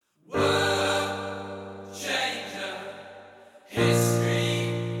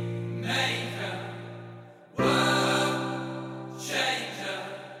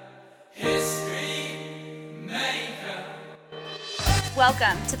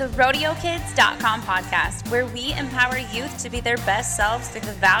Welcome to the RodeoKids.com podcast, where we empower youth to be their best selves through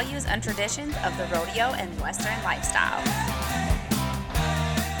the values and traditions of the rodeo and Western lifestyle.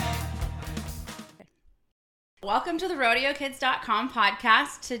 Welcome to the RodeoKids.com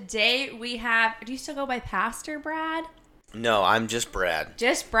podcast. Today we have, do you still go by Pastor Brad? No, I'm just Brad.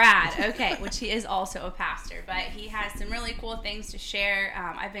 Just Brad, okay, which he is also a pastor, but he has some really cool things to share.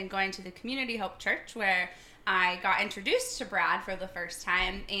 I've been going to the Community Hope Church where I got introduced to Brad for the first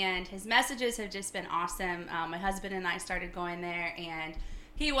time, and his messages have just been awesome. My husband and I started going there, and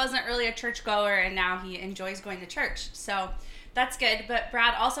he wasn't really a church goer, and now he enjoys going to church, so that's good. But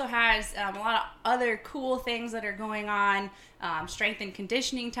Brad also has a lot of other cool things that are going on, strength and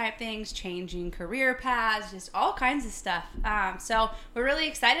conditioning type things, changing career paths, just all kinds of stuff. So we're really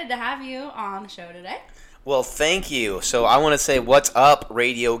excited to have you on the show today. Well, thank you. So I want to say, what's up,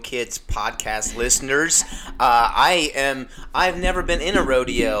 Radio Kids podcast listeners? I've never been in a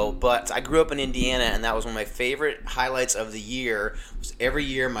rodeo, but I grew up in Indiana, and that was one of my favorite highlights of the year. Was every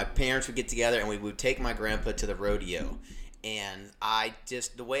year my parents would get together and we would take my grandpa to the rodeo. And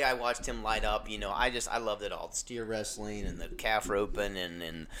the way I watched him light up, I loved it all. The steer wrestling and the calf roping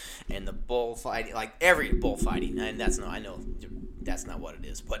and the bullfighting, like every bullfighting. And I know that's not what it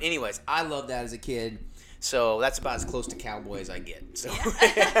is. But anyways, I loved that as a kid. So that's about as close to cowboy as I get. So well,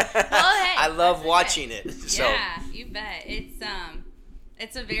 hey, I love watching it. So. Yeah, you bet.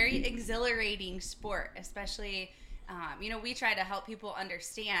 It's a very exhilarating sport, especially, we try to help people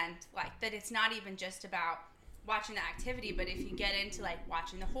understand that it's not even just about watching the activity, but if you get into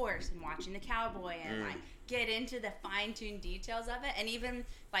watching the horse and watching the cowboy and get into the fine-tuned details of it, and even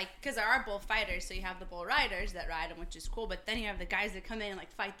because there are bullfighters, so you have the bull riders that ride them, which is cool, but then you have the guys that come in and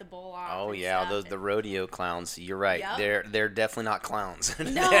fight the bull off. Oh yeah, the rodeo clowns. You're right. Yep. They're definitely not clowns. No,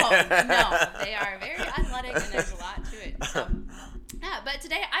 they are very athletic, and there's a lot to it. So, yeah, but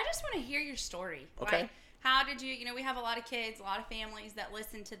today I just want to hear your story. Okay. How did you? We have a lot of kids, a lot of families that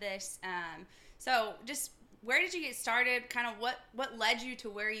listen to this. So just, where did you get started? Kind of what led you to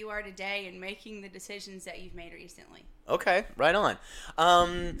where you are today and making the decisions that you've made recently? Okay, right on.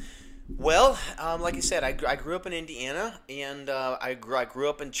 Like you said, I grew up in Indiana, and I grew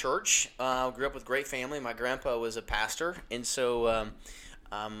up in church. Grew up with a great family. My grandpa was a pastor, and so,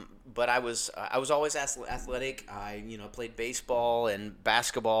 but I was always athletic. I played baseball and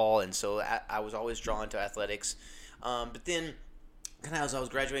basketball, and so I was always drawn to athletics. But then, kind of as I was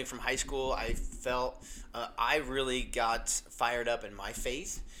graduating from high school, I felt I really got fired up in my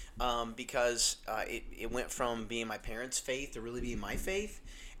faith because it went from being my parents' faith to really being my faith,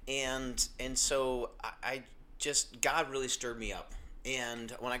 and so God really stirred me up.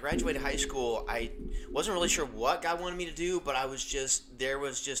 And when I graduated high school, I wasn't really sure what God wanted me to do, but I've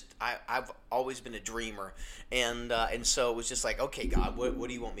always been a dreamer, and so it was just like, okay, God, what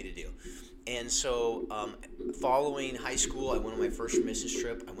do you want me to do? And so, following high school, I went on my first missions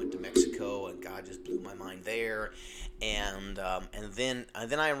trip. I went to Mexico, and God just blew my mind there. And then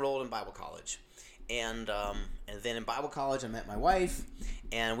I enrolled in Bible college, and then in Bible college, I met my wife,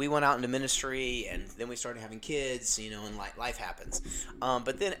 and we went out into ministry, and then we started having kids, and life happens.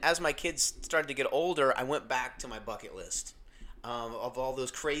 But then, as my kids started to get older, I went back to my bucket list. Of all those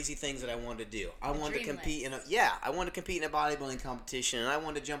crazy things that I wanted to do. I wanted to compete in a bodybuilding competition, and I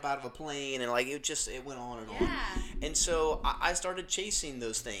wanted to jump out of a plane, and it went on and on. And so I started chasing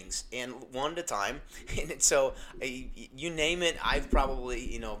those things, and one at a time. And so you name it, I've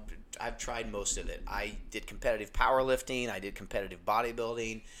probably, I've tried most of it. I did competitive powerlifting. I did competitive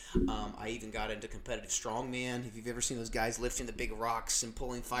bodybuilding. I even got into competitive strongman. If you've ever seen those guys lifting the big rocks and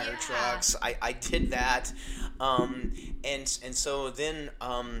pulling fire trucks, I did that. And so then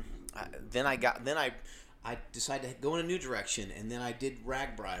I decided to go in a new direction, and then I did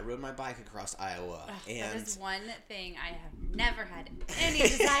RAGBRAI. I rode my bike across Iowa. That is one thing I have never had any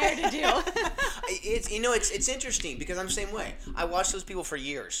desire to do. It's interesting because I'm the same way. I watched those people for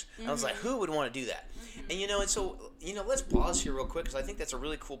years. Mm-hmm. I was like, who would want to do that? Mm-hmm. And so let's pause here real quick, because I think that's a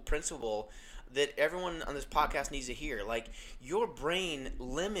really cool principle that everyone on this podcast needs to hear. Your brain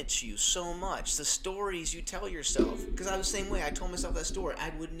limits you so much. The stories you tell yourself. Because I was the same way. I told myself that story.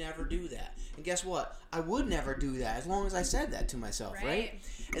 I would never do that. And guess what? I would never do that as long as I said that to myself, right?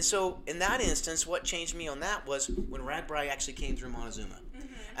 And so in that instance, what changed me on that was when RAGBRAI actually came through Montezuma.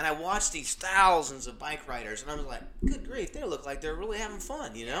 Mm-hmm. And I watched these thousands of bike riders, and I was like, good grief, they look like they're really having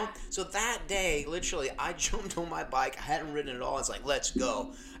fun, you know? So that day, literally, I jumped on my bike. I hadn't ridden at all. I was like, let's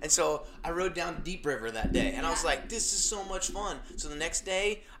go. And so I rode down Deep River that day, and I was like, this is so much fun. So the next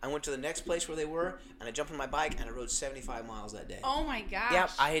day, I went to the next place where they were, and I jumped on my bike, and I rode 75 miles that day. Oh my gosh. Yeah,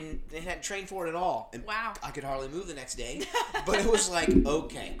 I hadn't trained for it at all. And wow. I could hardly move the next day, but it was like,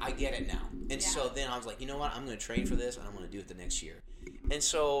 okay, I get it now. And so then I was like, you know what? I'm going to train for this, and I'm going to do it the next year. And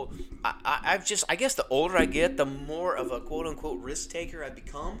so I guess the older I get, the more of a quote unquote risk taker I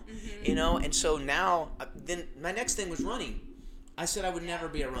become, you know. And so now, then my next thing was running. I said I would never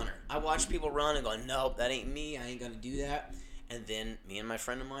be a runner. I watched people run and go, nope, that ain't me. I ain't going to do that. And then me and my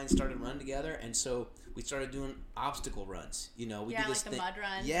friend of mine started running together, and so we started doing obstacle runs. You know, we do this like the mud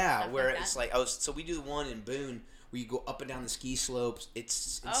runs. Yeah, where it's like so we do the one in Boone where you go up and down the ski slopes.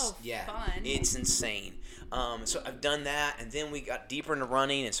 It's fun. It's insane. So I've done that, and then we got deeper into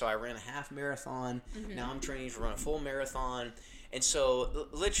running, and so I ran a half marathon. Now I'm training to run a full marathon. And so,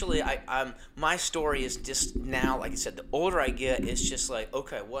 literally, my story is just now, like I said, the older I get, it's just like,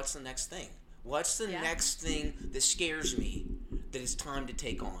 okay, what's the next thing? What's the next thing that scares me that it's time to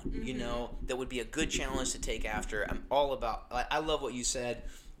take on? You know, that would be a good challenge to take after. I'm all about, I love what you said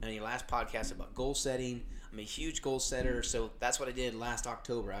in your last podcast about goal setting. I'm a huge goal setter, so that's what I did last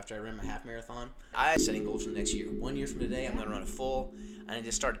October after I ran my half marathon. I was setting goals for the next year. 1 year from today, I'm going to run a full, and I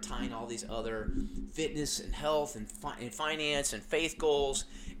just started tying all these other fitness and health and finance and faith goals.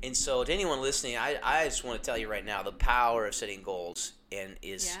 And so to anyone listening, I just want to tell you right now, the power of setting goals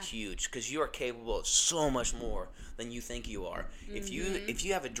is huge, because you are capable of so much more than you think you are. If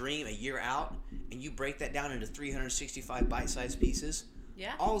you have a dream a year out and you break that down into 365 bite-sized pieces,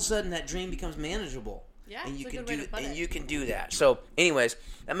 all of a sudden that dream becomes manageable. Yeah, and you can do that. So, anyways,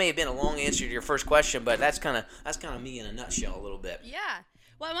 that may have been a long answer to your first question, but that's kind of me in a nutshell a little bit. Yeah.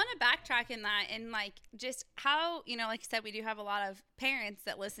 Well, I want to backtrack in that and like just how, you know, like you said, we do have a lot of parents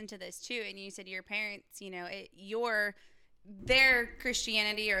that listen to this too, and you said your parents, you know, their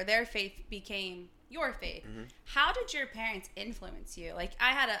Christianity or their faith became your faith. How did your parents influence you? Like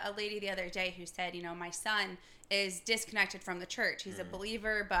I had a lady the other day who said, you know, my son is disconnected from the church. He's a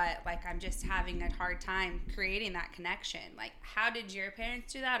believer, but like I'm just having a hard time creating that connection. Like how did your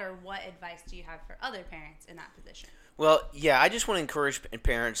parents do that, or what advice do you have for other parents in that position? Well, yeah, I just want to encourage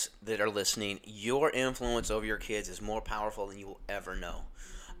parents that are listening, your influence over your kids is more powerful than you will ever know.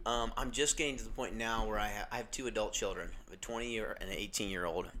 I'm just getting to the point now where I have two adult children, a 20-year and an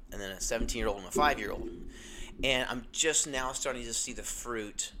 18-year-old, and then a 17-year-old and a 5-year-old. And I'm just now starting to see the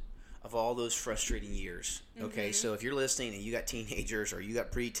fruit of all those frustrating years. Okay, so if you're listening and you got teenagers or you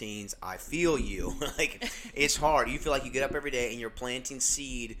got preteens, I feel you. Like, it's hard. You feel like you get up every day and you're planting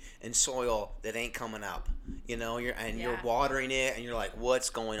seed in soil that ain't coming up. You know, you're watering it and you're like,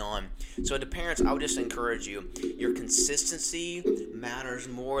 what's going on? So to parents, I would just encourage you, your consistency matters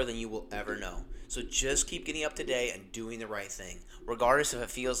more than you will ever know. So just keep getting up to date and doing the right thing. Regardless if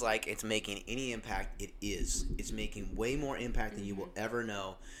it feels like it's making any impact, it is. It's making way more impact than you will ever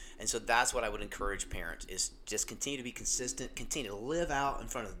know. And so that's what I would encourage parents, is just continue to be consistent, continue to live out in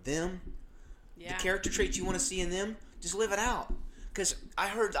front of them. The character traits you want to see in them, just live it out. Because I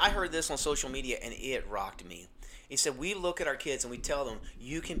heard this on social media, and it rocked me. He said, we look at our kids and we tell them,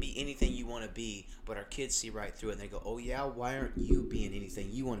 you can be anything you want to be, but our kids see right through it, and they go, oh yeah, why aren't you being anything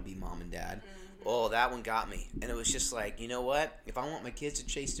you want to be, Mom and Dad? Oh, that one got me. And it was just like, you know what? If I want my kids to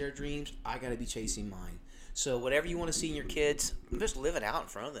chase their dreams, I got to be chasing mine. So whatever you want to see in your kids, just live it out in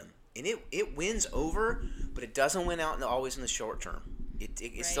front of them. And it wins over, but it doesn't win out always in the short term.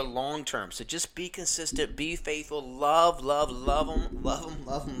 It's the long term. So just be consistent, be faithful, love them,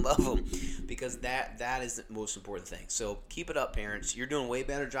 because that is the most important thing. So keep it up, parents. You're doing a way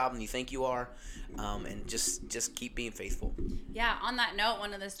better job than you think you are, and just keep being faithful. Yeah. On that note,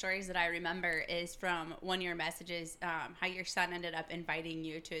 one of the stories that I remember is from one of your messages, how your son ended up inviting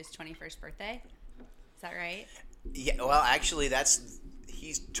you to his 21st birthday. Is that right? Yeah. Well, actually,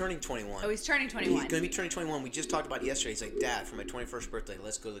 he's turning 21. Oh, he's turning 21. He's going to be turning 21. We just talked about it yesterday. He's like, Dad, for my 21st birthday,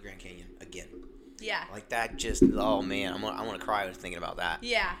 let's go to the Grand Canyon again. Yeah. Like that just, oh man, I want to cry when thinking about that.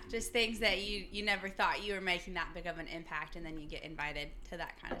 Yeah, just things that you never thought you were making that big of an impact, and then you get invited to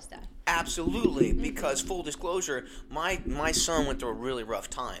that kind of stuff. Absolutely, because full disclosure, my son went through a really rough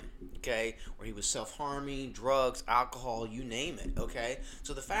time, okay, where he was self-harming, drugs, alcohol, you name it, okay?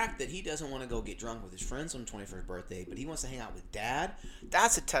 So the fact that he doesn't want to go get drunk with his friends on 21st birthday, but he wants to hang out with Dad,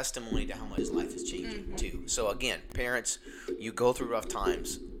 that's a testimony to how much his life is changing too. So again, parents, you go through rough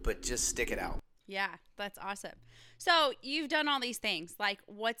times, but just stick it out. Yeah, that's awesome. So you've done all these things. Like,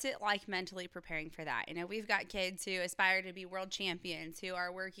 what's it like mentally preparing for that? You know, we've got kids who aspire to be world champions, who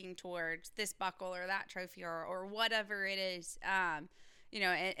are working towards this buckle or that trophy or whatever it is,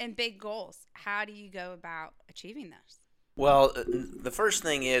 and big goals. How do you go about achieving those? Well, the first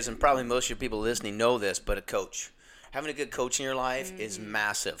thing is, and probably most of your people listening know this, but a coach. Having a good coach in your life is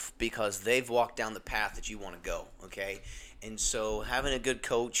massive because they've walked down the path that you want to go, okay? And so having a good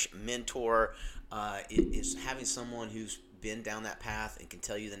coach, mentor, is having someone who's been down that path and can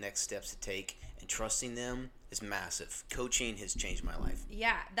tell you the next steps to take, and trusting them is massive. Coaching has changed my life.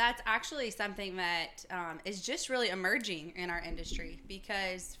 Yeah, that's actually something that is just really emerging in our industry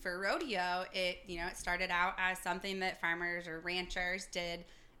because for rodeo, it started out as something that farmers or ranchers did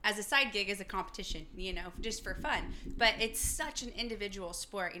as a side gig, as a competition, just for fun. But it's such an individual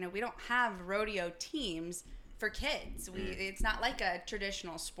sport. We don't have rodeo teams for kids. It's not like a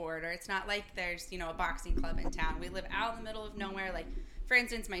traditional sport, or it's not like there's, a boxing club in town. We live out in the middle of nowhere. Like, for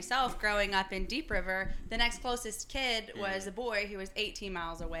instance, myself growing up in Deep River, the next closest kid was a boy who was 18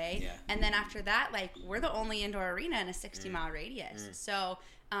 miles away. Yeah. And then after that, like, we're the only indoor arena in a 60-mile radius. So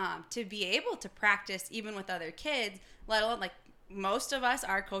to be able to practice even with other kids, let alone, like, most of us,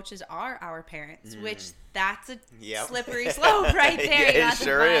 our coaches are our parents, which that's a slippery slope right there. Yeah, it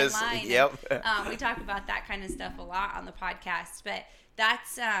sure is. Line. Yep. And, we talk about that kind of stuff a lot on the podcast, but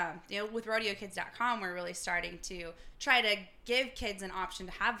that's, with RodeoKids.com, we're really starting to try to give kids an option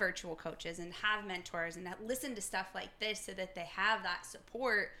to have virtual coaches and have mentors and listen to stuff like this so that they have that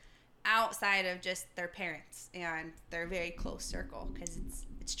support outside of just their parents and their very close circle, because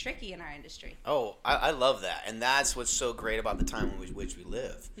it's tricky in our industry. Oh, I love that. And that's what's so great about the time in which we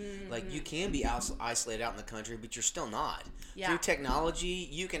live. Like, you can be isolated out in the country, but you're still not. Yeah. Through technology,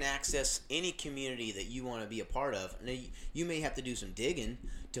 you can access any community that you want to be a part of. Now, you may have to do some digging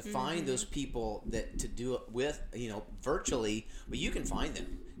to find those people that to do it with, virtually, but you can find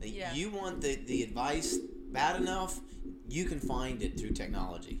them. Yeah. You want the advice bad enough, you can find it through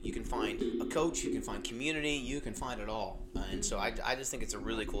technology. You can find a coach, you can find community, you can find it all. And so I just think it's a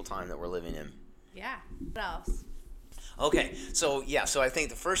really cool time that we're living in. Yeah. What else? Okay, so I think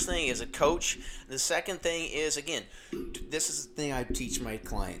the first thing is a coach. The second thing is, again, this is the thing I teach my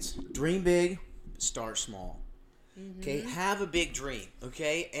clients. Dream big, start small. Okay, have a big dream,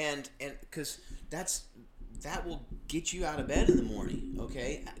 okay? And because that will get you out of bed in the morning,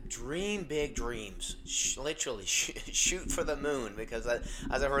 okay? Dream big dreams. Literally, shoot for the moon, because as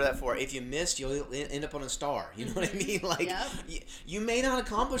I've heard that before, if you miss, you'll end up on a star. You know what I mean? Like, you may not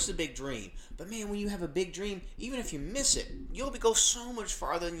accomplish the big dream, but man, when you have a big dream, even if you miss it, you'll go so much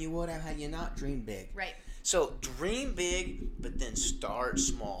farther than you would have had you not dreamed big. Right. So dream big, but then start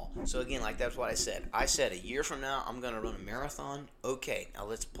small. So again, like that's what I said. I said a year from now, I'm going to run a marathon. Okay, now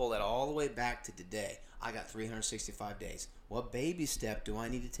let's pull that all the way back to today. I got 365 days. What baby step do I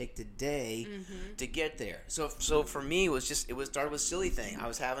need to take today to get there? So for me, it started with a silly thing. I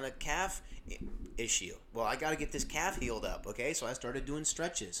was having a calf issue. Well, I got to get this calf healed up. Okay, so I started doing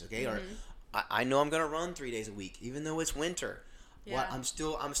stretches. Okay, or I know I'm going to run 3 days a week, even though it's winter. Yeah. What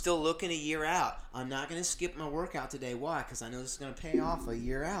I'm still looking a year out. I'm not going to skip my workout today. Why? Because I know this is going to pay off a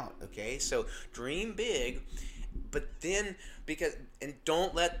year out. Okay, so dream big, but then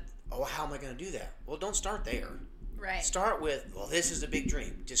don't let. Oh, how am I going to do that? Well, don't start there. Right. Start with, well, this is a big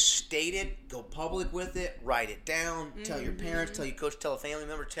dream. Just state it, go public with it, write it down, tell your parents, tell your coach, tell a family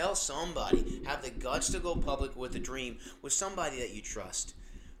member, tell somebody. Have the guts to go public with a dream with somebody that you trust.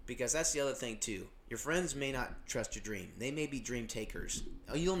 Because that's the other thing, too. Your friends may not trust your dream. They may be dream takers.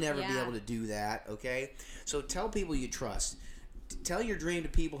 You'll never be able to do that, okay? So tell people you trust. Tell your dream to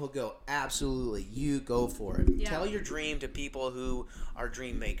people who go, absolutely, you go for it. Yeah. Tell your dream to people who are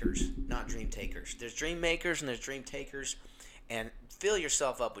dream makers, not dream takers. There's dream makers and there's dream takers, and fill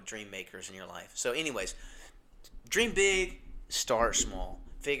yourself up with dream makers in your life. So anyways, dream big, start small.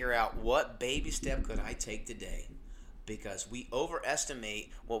 Figure out, what baby step could I take today? Because we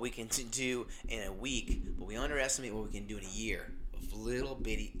overestimate what we can do in a week, but we underestimate what we can do in a year. Little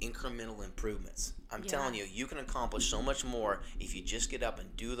bitty incremental improvements. I'm telling you, you can accomplish so much more if you just get up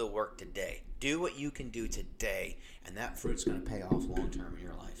and do the work today. Do what you can do today, and that fruit's going to pay off long term in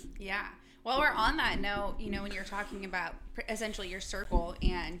your life. Yeah. Well, we're on that note, when you're talking about essentially your circle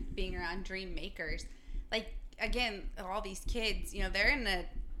and being around dream makers, like, again, all these kids, they're in a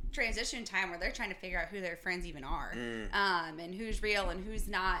transition time where they're trying to figure out who their friends even are, and who's real and who's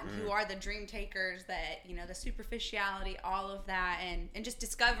not, and who are the dream takers, that the superficiality, all of that, and just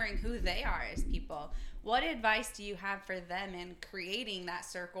discovering who they are as people. What advice do you have for them in creating that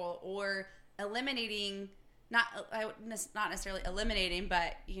circle, or eliminating, not necessarily eliminating,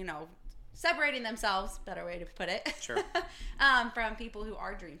 but separating themselves, better way to put it, Sure. from people who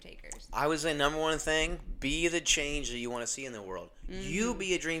are dream takers. I would say number one thing, be the change that you want to see in the world. You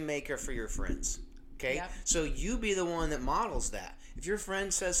be a dream maker for your friends. Okay? Yep. So you be the one that models that. If your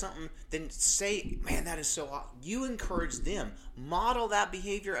friend says something, then say, man, that is so awesome. You encourage them. Model that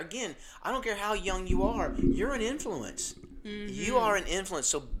behavior. Again, I don't care how young you are. You're an influence. You are an influence.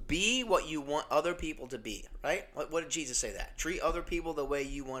 So be what you want other people to be, right? What did Jesus say that? Treat other people the way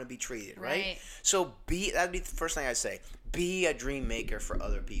you want to be treated, right? So that'd be the first thing I'd say. Be a dream maker for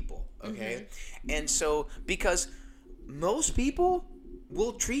other people, okay? And so, because most people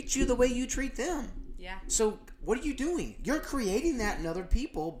will treat you the way you treat them. Yeah. So what are you doing? You're creating that in other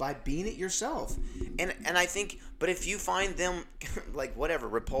people by being it yourself. And I think, but if you find them like whatever,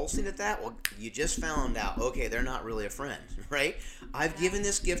 repulsing at that, well, you just found out, okay, they're not really a friend, right? I've given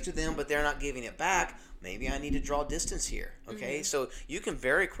this gift to them, but they're not giving it back. Maybe I need to draw distance here, okay? So you can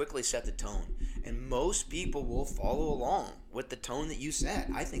very quickly set the tone. And most people will follow along with the tone that you set.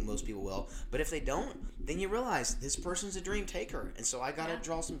 I think most people will. But if they don't, then you realize this person's a dream taker. And so I got to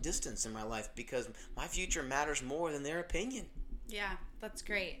draw some distance in my life because my future matters more than their opinion. Yeah, that's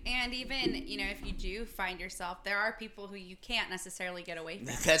great. And even, if you do find yourself, there are people who you can't necessarily get away from.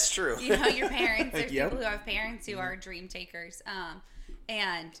 That's true. Your parents. There's people who have parents who are dream takers.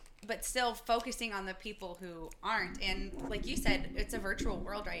 But still focusing on the people who aren't. And like you said, it's a virtual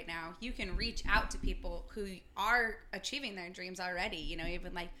world right now. You can reach out to people who are achieving their dreams already.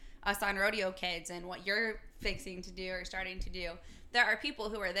 Even like us on Rodeo Kids and what you're fixing to do or starting to do. There are people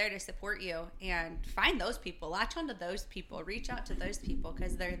who are there to support you, and find those people. Latch onto those people. Reach out to those people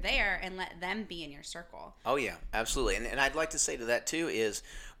because they're there, and let them be in your circle. Oh yeah, absolutely. And I'd like to say to that too is,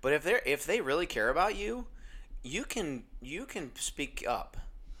 but if they really care about you, you can speak up.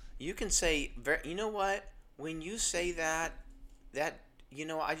 You can say, you know what? When you say that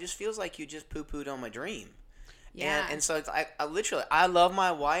I just feels like you just poo-pooed on my dream. Yeah. And so I love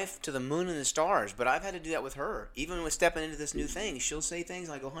my wife to the moon and the stars, but I've had to do that with her. Even with stepping into this new thing, she'll say things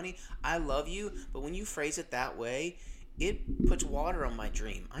like, "Oh, honey, I love you," but when you phrase it that way, it puts water on my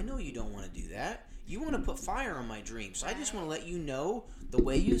dream. I know you don't want to do that. You want to put fire on my dream. So I just want to let you know the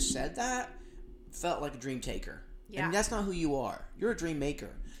way you said that felt like a dream taker. Yeah. And that's not who you are. You're a dream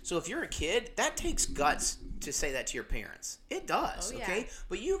maker. So if you're a kid, that takes guts to say that to your parents. It does, okay?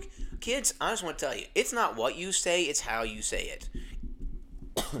 But you kids, I just want to tell you, it's not what you say, it's how you say it.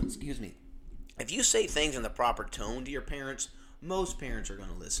 Excuse me. If you say things in the proper tone to your parents, most parents are going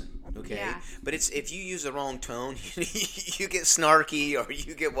to listen, okay? Yeah. But if you use the wrong tone, you get snarky or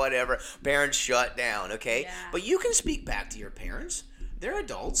you get whatever, parents shut down, okay? Yeah. But you can speak back to your parents. They're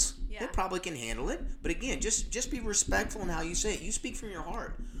adults. Yeah. They probably can handle it. But again, just be respectful in how you say it. You speak from your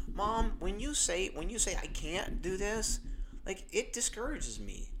heart. Mom, when you say I can't do this, like it discourages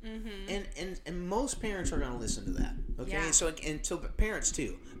me. Mm-hmm. And most parents are going to listen to that. Okay? Yeah. So parents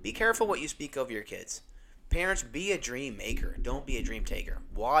too. Be careful what you speak over your kids. Parents, be a dream maker. Don't be a dream taker.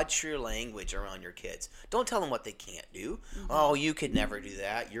 Watch your language around your kids. Don't tell them what they can't do. Mm-hmm. Oh, you could never do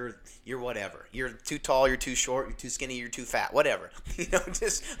that. You're whatever. You're too tall. You're too short. You're too skinny. You're too fat. Whatever.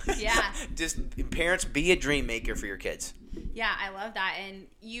 Just parents, be a dream maker for your kids. Yeah, I love that. And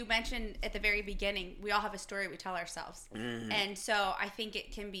you mentioned at the very beginning, we all have a story we tell ourselves. Mm-hmm. And so I think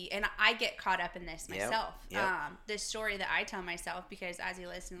it can be, and I get caught up in this myself, this story that I tell myself, because as you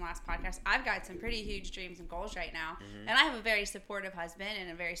listened in the last podcast, I've got some pretty huge dreams and goals right now. Mm-hmm. And I have a very supportive husband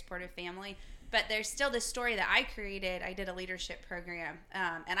and a very supportive family. But there's still this story that I created. I did a leadership program.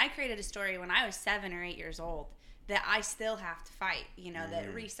 And I created a story when I was 7 or 8 years old that I still have to fight,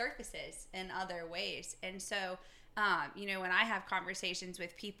 that resurfaces in other ways. And so, when I have conversations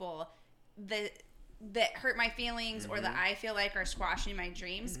with people that hurt my feelings or that I feel like are squashing my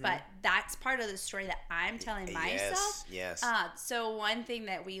dreams, but that's part of the story that I'm telling myself. Yes. So one thing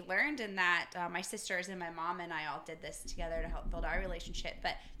that we learned in that, my sisters and my mom and I all did this together to help build our relationship,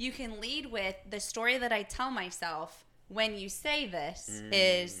 but you can lead with the story that I tell myself when you say this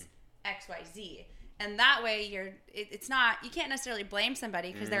is XYZ. And that way it's not, you can't necessarily blame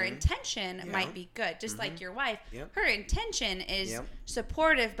somebody because their intention might be good. Just like your wife, her intention is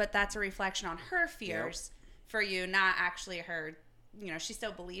supportive, but that's a reflection on her fears for you, not actually her, she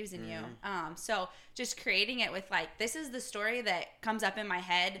still believes in you. So just creating it with like, this is the story that comes up in my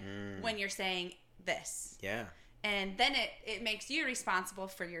head when you're saying this. Yeah. And then it makes you responsible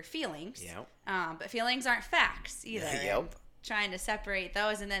for your feelings. But feelings aren't facts either. Trying to separate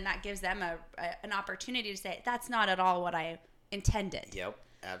those, and then that gives them an opportunity to say, that's not at all what I intended.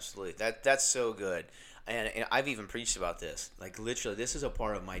 Absolutely. That's so good. And I've even preached about this. Like literally, this is a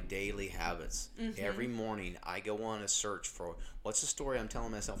part of my daily habits. Every morning, I go on a search for what's the story I'm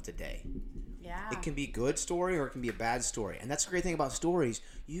telling myself today. Yeah. It can be a good story or it can be a bad story. And that's the great thing about stories.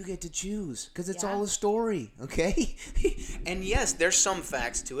 You get to choose because it's all a story, okay? And yes, there's some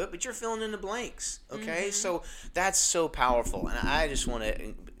facts to it, but you're filling in the blanks, okay? So that's so powerful. And I just want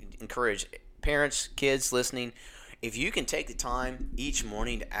to encourage parents, kids listening, if you can take the time each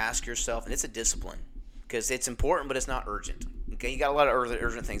morning to ask yourself, and it's a discipline, because it's important, but it's not urgent. Okay, you got a lot of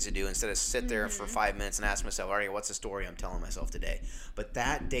urgent things to do instead of sit there for 5 minutes and ask myself, all right, what's the story I'm telling myself today? But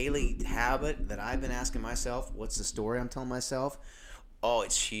that daily habit that I've been asking myself, what's the story I'm telling myself? Oh,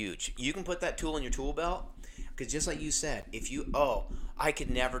 it's huge. You can put that tool in your tool belt, because just like you said, if you, I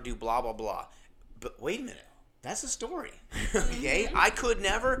could never do blah, blah, blah. But wait a minute. That's a story, okay? I could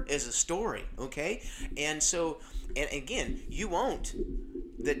never is a story, okay? And so, and again, you won't.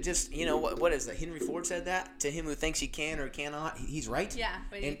 That just, what is that? Henry Ford said that? To him who thinks he can or cannot, he's right. Yeah,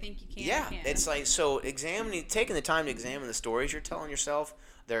 whether you think you can yeah, or can't. it's like, so taking the time to examine the stories you're telling yourself,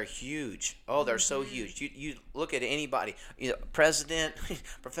 they're huge. Oh, they're so huge. You look at anybody, president,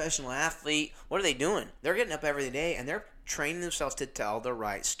 professional athlete, what are they doing? They're getting up every day and they're training themselves to tell the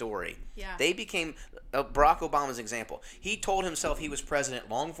right story. Yeah. They became Barack Obama's example. He told himself he was president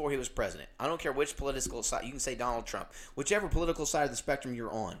long before he was president. I don't care which political side. You can say Donald Trump. Whichever political side of the spectrum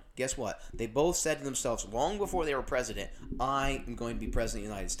you're on. Guess what? They both said to themselves long before they were president, I am going to be president of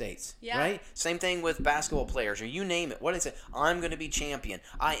the United States. Yeah. Right? Same thing with basketball players or you name it. What did they say? I'm going to be champion.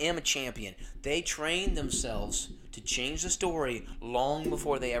 I am a champion. They trained themselves to change the story long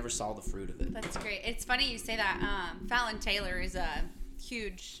before they ever saw the fruit of it. That's great. It's funny you say that. Fallon Taylor is a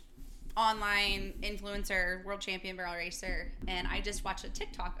huge online influencer, world champion barrel racer, and I just watched a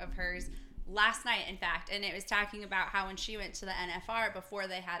TikTok of hers last night, in fact, and it was talking about how when she went to the NFR before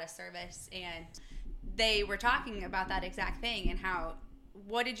they had a service, and they were talking about that exact thing and how,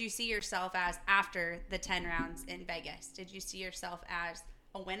 what did you see yourself as after the 10 rounds in Vegas? Did you see yourself as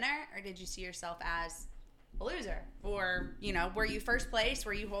a winner, or did you see yourself as a loser? Or, were you first place?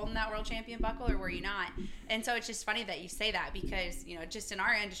 Were you holding that world champion buckle, or were you not? And so it's just funny that you say that because, just in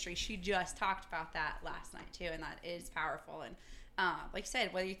our industry, she just talked about that last night too, and that is powerful. And like you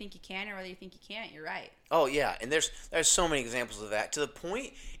said, whether you think you can or whether you think you can't, you're right. Oh, yeah, and there's so many examples of that, to the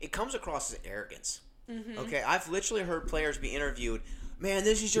point it comes across as arrogance. Okay, I've literally heard players be interviewed, man,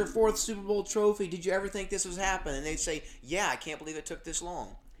 this is your 4th Super Bowl trophy. Did you ever think this was happening? And they'd say, yeah, I can't believe it took this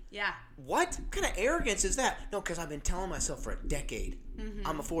long. Yeah. What kind of arrogance is that? No, because I've been telling myself for a decade,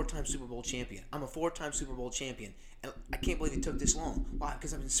 I'm a 4-time Super Bowl champion. I'm a 4-time Super Bowl champion. And I can't believe it took this long. Why?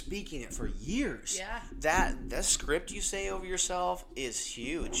 Because I've been speaking it for years. Yeah. That script you say over yourself is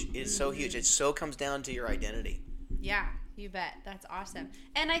huge. It's so huge. It so comes down to your identity. Yeah, you bet. That's awesome.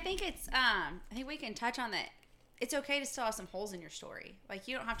 And I think it's, I think we can touch on that. It's okay to still have some holes in your story. Like,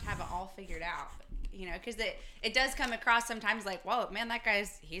 you don't have to have it all figured out. Because it does come across sometimes like, whoa, man, that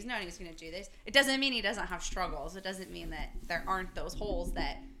he's known he's going to do this. It doesn't mean he doesn't have struggles. It doesn't mean that there aren't those holes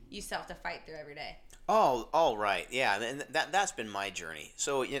that you still have to fight through every day. Oh, all right. Yeah, and that's been my journey.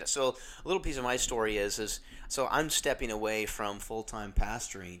 So, so a little piece of my story is so I'm stepping away from full-time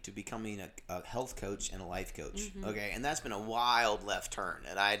pastoring to becoming a health coach and a life coach, okay? And that's been a wild left turn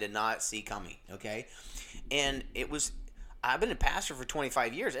that I did not see coming, okay? And I've been a pastor for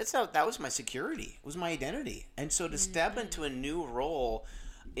 25 years. That was my security. It was my identity. And so to step into a new role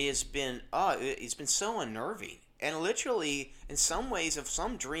it's been so unnerving. And literally, in some ways, of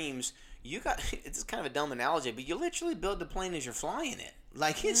some dreams, it's kind of a dumb analogy, but you literally build the plane as you're flying it.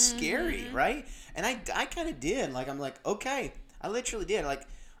 Like, it's scary, right? And I kind of did. Like, I'm like, okay. I literally did. Like,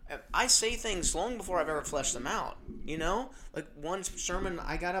 I say things long before I've ever fleshed them out, Like, one sermon,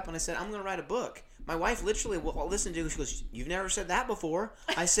 I got up and I said, I'm going to write a book. My wife literally listened to it. She goes, you've never said that before.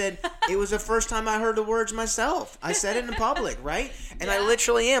 I said, it was the first time I heard the words myself. I said it in public, right? And I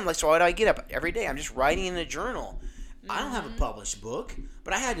literally am. Like, so why do I get up every day? I'm just writing in a journal. I don't have a published book,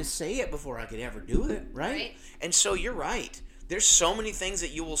 but I had to say it before I could ever do it, right? And so you're right. There's so many things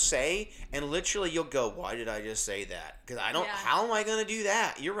that you will say, and literally you'll go, why did I just say that? Because how am I going to do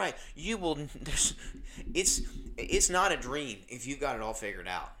that? You're right. You will, it's not a dream if you've got it all figured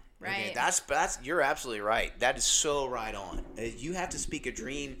out. Right. Okay, you're absolutely right. That is so right on. You have to speak a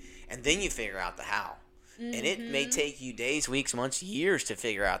dream, and then you figure out the how. And it may take you days, weeks, months, years to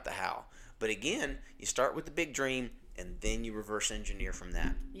figure out the how. But again, you start with the big dream, and then you reverse engineer from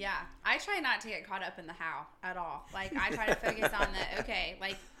that. Yeah. I try not to get caught up in the how at all. Like, I try to focus on the, okay,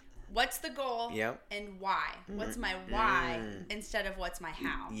 like, What's the goal? Yep. And why? What's my why instead of what's my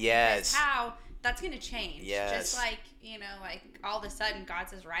how? Yes. Because how, that's going to change. Yes. Just like, like all of a sudden God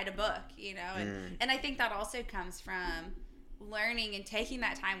says, write a book, and I think that also comes from learning and taking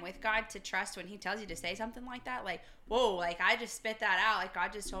that time with God to trust when he tells you to say something like that. Like, whoa, like I just spit that out. Like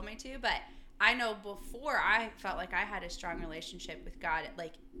God just told me to. But I know before I felt like I had a strong relationship with God,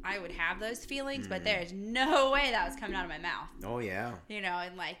 like I would have those feelings, but there's no way that was coming out of my mouth. Oh, yeah.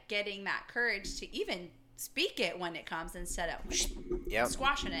 And like getting that courage to even speak it when it comes instead of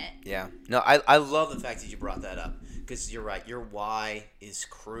squashing it. Yeah. No, I love the fact that you brought that up because you're right. Your why is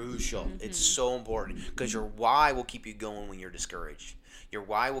crucial. It's so important because your why will keep you going when you're discouraged. Your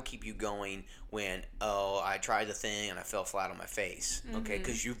why will keep you going when, I tried the thing and I fell flat on my face. Okay?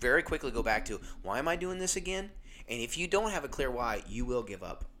 Because you very quickly go back to, why am I doing this again? And if you don't have a clear why, you will give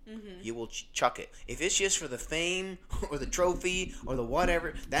up. You will chuck it. If it's just for the fame or the trophy or the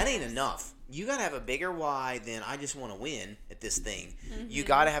whatever, that ain't enough. You got to have a bigger why than I just want to win at this thing. You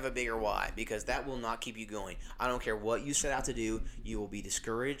got to have a bigger why because that will not keep you going. I don't care what you set out to do. You will be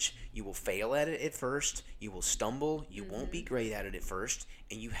discouraged. You will fail at it at first. You will stumble. You won't be great at it at first.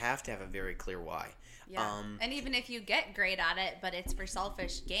 And you have to have a very clear why. Yeah. And even if you get great at it, but it's for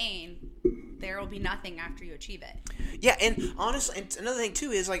selfish gain, there will be nothing after you achieve it. Yeah, and honestly, and another thing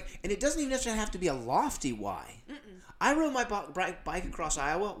too is like, and it doesn't even necessarily have to be a lofty why. I rode my bike across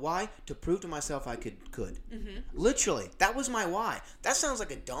Iowa. Why? To prove to myself I could. Literally, that was my why. That sounds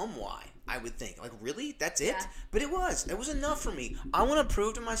like a dumb why, I would think. Like, really? That's it? Yeah. But it was. It was enough for me. I want to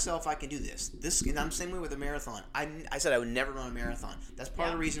prove to myself I can do this. And I'm the same way with a marathon. I said I would never run a marathon. That's part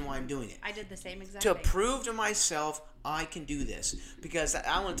of the reason why I'm doing it. I did the same exact To thing. prove to myself I can do this. Because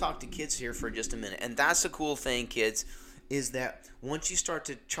I want to talk to kids here for just a minute. And that's the cool thing, kids, is that once you start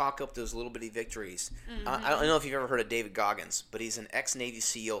to chalk up those little bitty victories, I don't know if you've ever heard of David Goggins, but he's an ex-Navy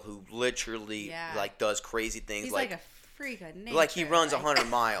SEAL who literally like does crazy things. He's like a freak of nature. Like he runs 100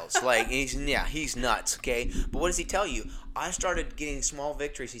 miles. Like he's nuts. Okay, but what does he tell you? I started getting small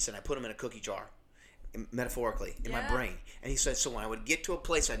victories. He said I put them in a cookie jar, metaphorically, in my brain. And he said so when I would get to a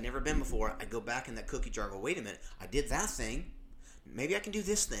place I'd never been before, I'd go back in that cookie jar. And go, wait a minute, I did that thing. Maybe I can do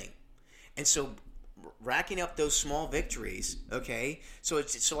this thing. And so, racking up those small victories, okay? So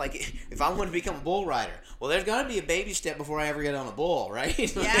like if I want to become a bull rider, well, there's got to be a baby step before I ever get on a bull,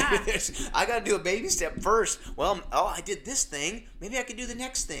 right? Yeah. I got to do a baby step first. Well, I did this thing. Maybe I could do the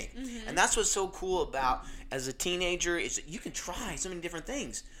next thing. And that's what's so cool about as a teenager is that you can try so many different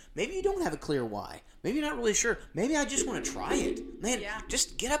things. Maybe you don't have a clear why. Maybe you're not really sure. Maybe I just want to try it. Man,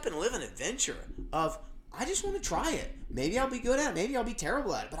 just get up and live an adventure of I just want to try it. Maybe I'll be good at it. Maybe I'll be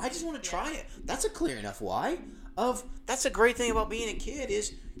terrible at it. But I just want to try it. That's a clear enough why. That's a great thing about being a kid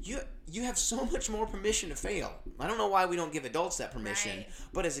is you have so much more permission to fail. I don't know why we don't give adults that permission. Right.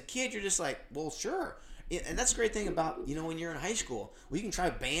 But as a kid, you're just like, well, sure. And that's the great thing about, when you're in high school. Well, you can try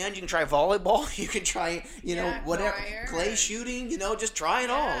band. You can try volleyball. You can try, whatever. Clay shooting. Just try it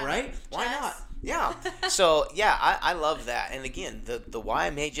all, right? Why not? Yeah. So, I love that. And again, the why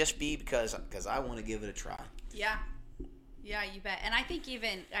may just be because I want to give it a try. Yeah. Yeah, you bet. And I think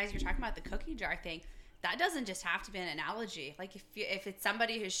even as you're talking about the cookie jar thing, that doesn't just have to be an analogy. Like if it's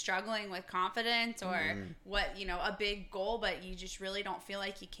somebody who's struggling with confidence or a big goal, but you just really don't feel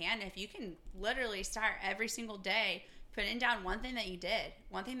like you can, if you can literally start every single day putting down one thing that you did,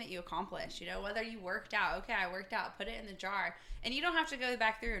 one thing that you accomplished, whether you worked out, okay, I worked out, put it in the jar. And you don't have to go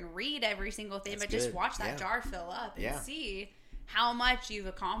back through and read every single thing, but just watch that jar fill up and see how much you've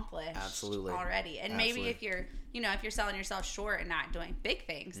accomplished already. And maybe if you're, if you're selling yourself short and not doing big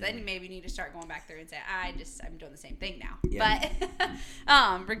things, then you maybe need to start going back through and say, I'm doing the same thing now. Yeah.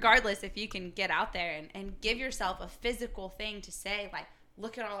 But regardless, if you can get out there and give yourself a physical thing to say, like,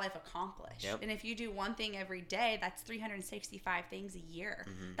 look at all I've accomplished. Yep. And if you do one thing every day, that's 365 things a year.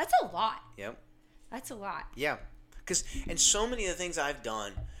 Mm-hmm. That's a lot. Yep. That's a lot. Yeah. And so many of the things I've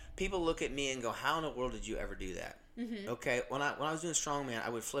done, people look at me and go, how in the world did you ever do that? Mm-hmm. Okay, when I was doing strongman, I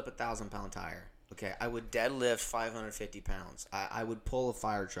would flip a 1,000-pound tire. Okay, I would deadlift 550 pounds. I would pull a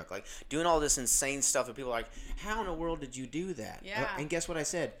fire truck, like doing all this insane stuff. And people are like, how in the world did you do that? Yeah. And guess what I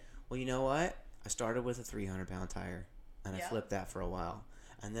said? Well, you know what? I started with a 300-pound tire, and I flipped that for a while.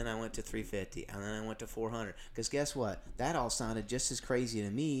 And then I went to 350, and then I went to 400. Because guess what? That all sounded just as crazy to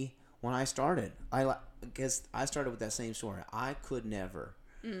me when I started. Because I started with that same story. I could never.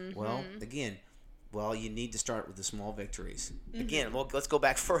 Mm-hmm. Well, again, you need to start with the small victories. Mm-hmm. Again, let's go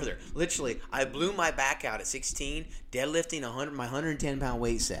back further. Literally, I blew my back out at 16, deadlifting my 110-pound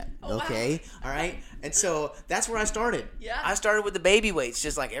weight set. Okay? Wow. All right? And so that's where I started. Yeah. I started with the baby weights,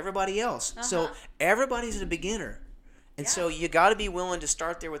 just like everybody else. Uh-huh. So everybody's a beginner. And so you got to be willing to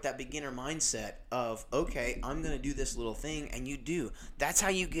start there with that beginner mindset of, okay, I'm going to do this little thing, and you do. That's how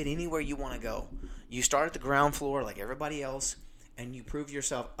you get anywhere you want to go. You start at the ground floor like everybody else, and you prove to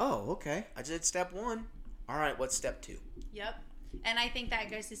yourself, oh, okay, I did step 1. All right, what's step 2? Yep. And I think that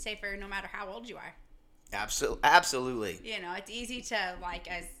goes to say for no matter how old you are. Absolutely. You know, it's easy to, like,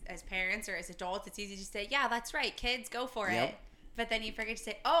 as parents or as adults, it's easy to say, yeah, that's right, kids, go for it. But then you forget to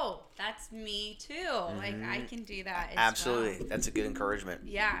say, oh, that's me too. Mm-hmm. Like, I can do that as Absolutely. well. That's a good encouragement.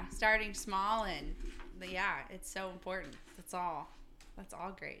 Yeah, starting small and, yeah, it's so important. That's all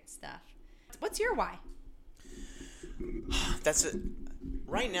great stuff. What's your why? That's it.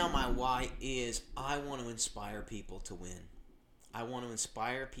 Right now, my why is I want to inspire people to win. I want to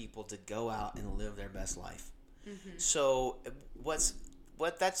inspire people to go out and live their best life. Mm-hmm. So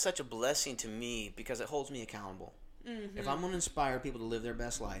that's such a blessing to me because it holds me accountable. Mm-hmm. If I'm going to inspire people to live their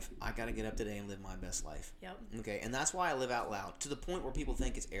best life, I got to get up today and live my best life. Yep. Okay, and that's why I live out loud to the point where people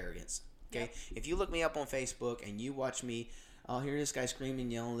think it's arrogance. Okay, yep. If you look me up on Facebook and you watch me, I'll hear this guy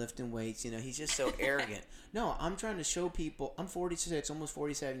screaming, yelling, lifting weights. You know, he's just so arrogant. No, I'm trying to show people. I'm 46, almost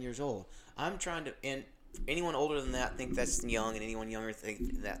 47 years old. I'm trying to, and anyone older than that think that's young, and anyone younger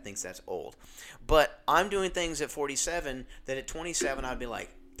thinks that's old. But I'm doing things at 47 that at 27 I'd be like,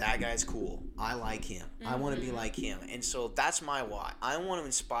 that guy's cool. I like him. Mm-hmm. I want to be like him. And so that's my why. I want to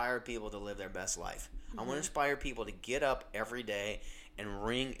inspire people to live their best life. Mm-hmm. I want to inspire people to get up every day and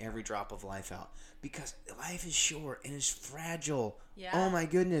wring every drop of life out. Because life is short and it's fragile. Yeah. Oh my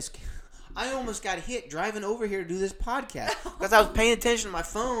goodness. I almost got hit driving over here to do this podcast. Because I was paying attention to my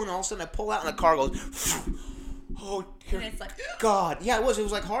phone. All of a sudden I pull out and the car goes, oh, and it's like, God. Yeah, it was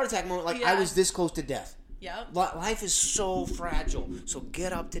like a heart attack moment. Like I was this close to death. Yep. Life is so fragile. So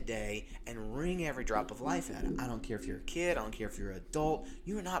get up today and wring every drop of life at it. I don't care if you're a kid. I don't care if you're an adult.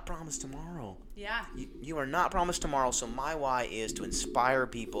 You are not promised tomorrow. Yeah. You are not promised tomorrow. So my why is to inspire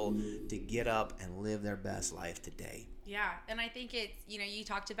people to get up and live their best life today. Yeah. And I think it's, you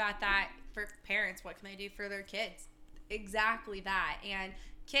talked about that for parents. What can they do for their kids? Exactly that. And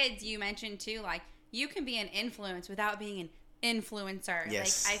kids, you mentioned too, like, you can be an influence without being an influencer.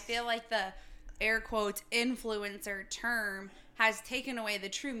 Yes. Like, I feel like the air quotes influencer term has taken away the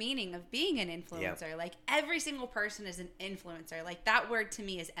true meaning of being an influencer. Yep. Like, every single person is an influencer. Like, that word to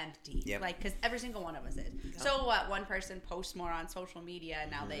me is empty. Yep. Like, because every single one of us is. Yep. So what? One person posts more on social media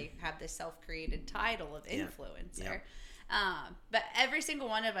and now they have this self-created title of influencer. Yep. But every single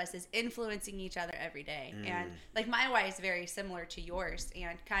one of us is influencing each other every day. And like, my why is very similar to yours,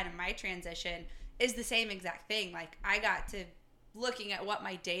 and kind of my transition is the same exact thing. Like, I got to looking at what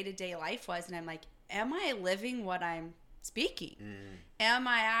my day-to-day life was, and I'm like, am I living what I'm speaking? Am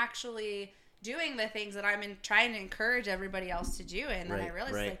I actually doing the things that I'm trying to encourage everybody else to do? And then I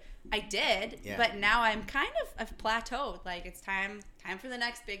realized like, I did, but now I've plateaued. Like, it's time for the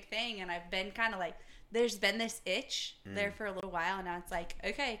next big thing. And I've been kind of like, there's been this itch there for a little while, and now it's like,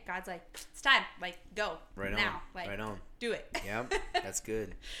 okay, God's like, it's time, like, go right now, like, right on, do it. Yeah, that's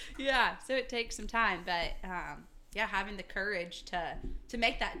good. Yeah, so it takes some time, but having the courage to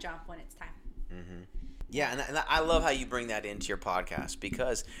make that jump when it's time. Mm-hmm. Yeah, and I love how you bring that into your podcast,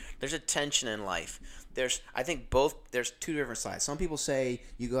 because there's a tension in life. There's two different sides. Some people say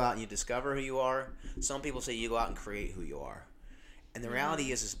you go out and you discover who you are. Some people say you go out and create who you are. And the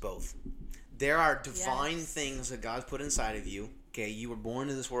reality is both. There are divine things that God's put inside of you. Okay, you were born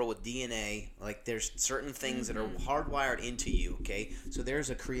into this world with DNA. Like, there's certain things that are hardwired into you. Okay, so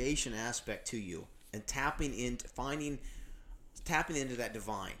there's a creation aspect to you, and tapping into that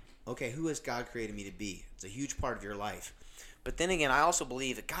divine. Okay, who has God created me to be? It's a huge part of your life. But then again, I also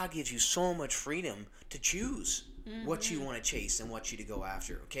believe that God gives you so much freedom to choose what you want to chase and what you to go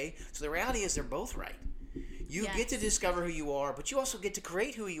after. Okay, so the reality is they're both right. You get to discover who you are, but you also get to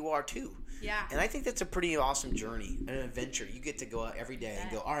create who you are too. Yeah. And I think that's a pretty awesome journey, an adventure. You get to go out every day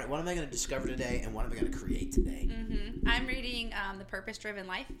and go, all right, what am I going to discover today, and what am I going to create today? Mm-hmm. I'm reading The Purpose-Driven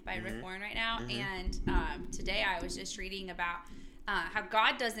Life by Rick Warren right now, and today I was just reading about how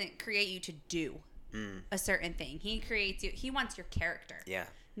God doesn't create you to do a certain thing. He creates you. He wants your character. Yeah.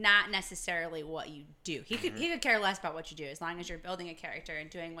 Not necessarily what you do. He could care less about what you do, as long as you're building a character and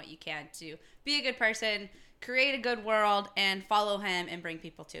doing what you can to be a good person, create a good world, and follow him and bring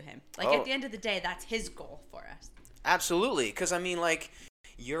people to him. Like, at the end of the day, that's his goal for us. Absolutely. Because, I mean, like,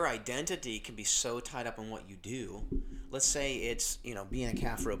 your identity can be so tied up in what you do. Let's say it's, being a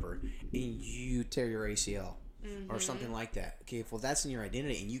calf roper and you tear your ACL or something like that. Okay, well, that's in your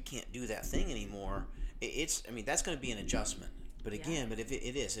identity and you can't do that thing anymore. That's going to be an adjustment. But again, if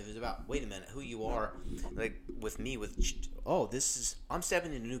it's about, wait a minute, who you are, like with me, I'm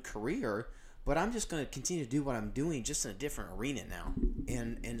stepping into a new career, but I'm just going to continue to do what I'm doing, just in a different arena now.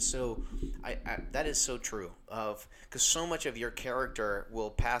 And so I that is so true, because so much of your character will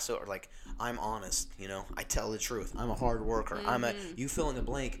pass over. Like, I'm honest, I tell the truth. I'm a hard worker. You fill in the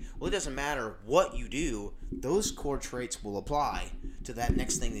blank. Well, it doesn't matter what you do. Those core traits will apply to that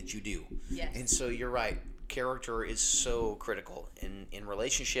next thing that you do. Yes. And so you're right. Character is so critical in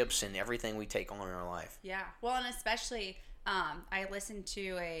relationships and everything we take on in our life. Yeah. Well, and especially, I listened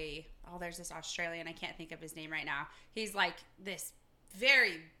to there's this Australian, I can't think of his name right now. He's like this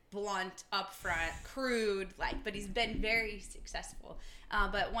very blunt, upfront, crude, but he's been very successful.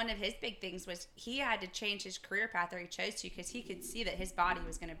 But one of his big things was he had to change his career path, or he chose to, because he could see that his body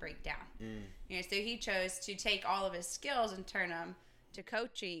was going to break down. So he chose to take all of his skills and turn them to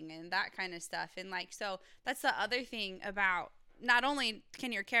coaching and that kind of stuff. And so that's the other thing about, not only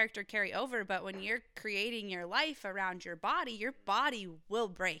can your character carry over, but when you're creating your life around your body will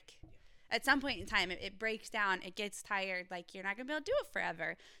break. At some point in time, it breaks down, it gets tired, you're not going to be able to do it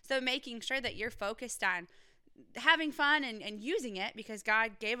forever. So making sure that you're focused on having fun and using it, because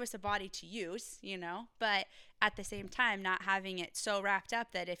God gave us a body to use, but at the same time, not having it so wrapped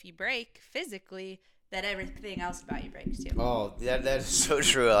up that if you break physically, that everything else about you breaks too. Oh, that is so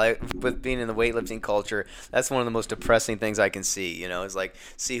true. With being in the weightlifting culture, that's one of the most depressing things I can see. Is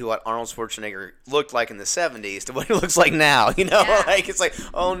see what Arnold Schwarzenegger looked like in the 70s to what he looks like now. Yeah. It's like,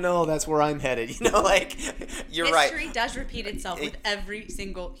 oh no, that's where I'm headed. You're right. History does repeat itself with every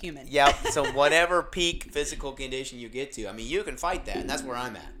single human. Yeah. So whatever peak physical condition you get to, you can fight that, and that's where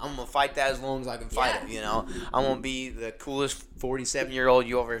I'm at. I'm gonna fight that as long as I can fight it. I won't be the coolest 47-year-old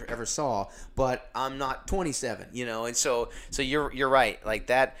you ever saw, but I'm not 27, and so you're right, like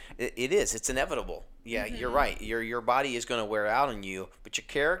that. It is. It's inevitable. Yeah, You're right. Your body is going to wear out on you, but your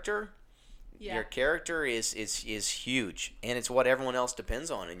character, your character is huge, and it's what everyone else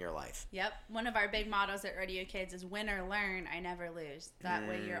depends on in your life. Yep. One of our big mottos at Rodeo Kids is win or learn, I never lose. That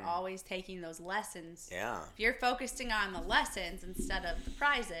way you're always taking those lessons. Yeah. If you're focusing on the lessons instead of the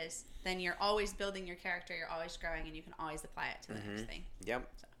prizes, then you're always building your character, you're always growing, and you can always apply it to the next thing. Yep.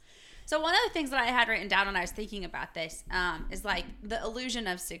 So one of the things that I had written down when I was thinking about this is the illusion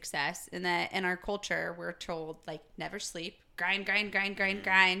of success. In that in our culture, we're told never sleep, grind,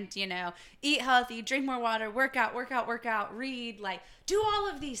 eat healthy, drink more water, work out, read, do all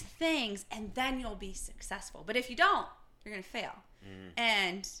of these things, and then you'll be successful. But if you don't, you're going to fail.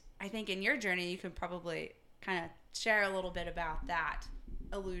 And I think in your journey, you could probably kind of share a little bit about that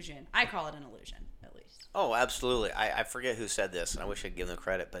illusion. I call it an illusion, at least. Oh, absolutely. I forget who said this, and I wish I'd give them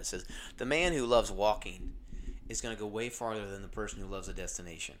credit, but it says, the man who loves walking is going to go way farther than the person who loves a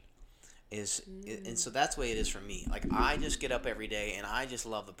destination. And so that's the way it is for me. I just get up every day, and I just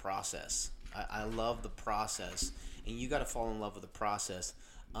love the process. I love the process, and you got to fall in love with the process,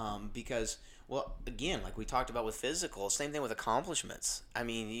 because, well, again, like we talked about with physical, same thing with accomplishments.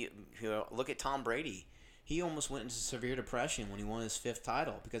 You look at Tom Brady. He almost went into severe depression when he won his 5th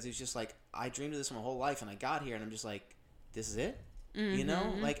title, because he was just like, I dreamed of this my whole life, and I got here, and I'm just like, this is it?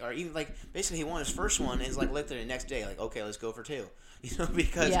 Or even basically he won his first one, and it's lifted the next day, okay, let's go for 2.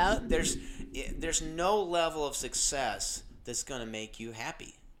 Because there's no level of success that's going to make you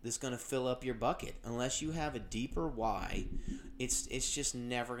happy, that's going to fill up your bucket. Unless you have a deeper why, it's just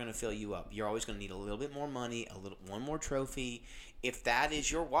never going to fill you up. You're always going to need a little bit more money, one more trophy. If that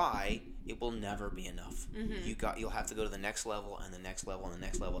is your why, it will never be enough. You'll have to go to the next level and the next level and the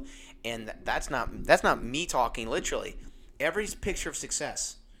next level. And that's not me talking literally. Every picture of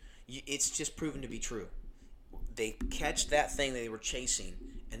success, it's just proven to be true. They catch that thing they were chasing,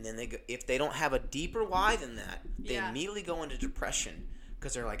 and then if they don't have a deeper why than that, they immediately go into depression,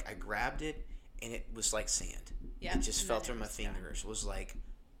 because they're like, I grabbed it and it was like sand. It just fell through my fingers. It was like,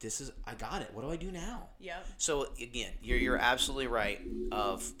 I got it. What do I do now? Yep. So again, you're absolutely right.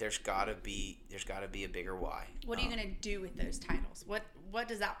 There's gotta be a bigger why. What are you gonna do with those titles? What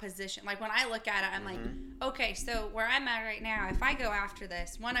does that position, when I look at it, I'm like, okay, so where I'm at right now, if I go after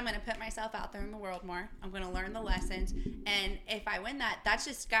this, one, I'm gonna put myself out there in the world more. I'm gonna learn the lessons, and if I win that, that's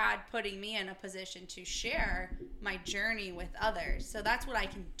just God putting me in a position to share my journey with others. So that's what I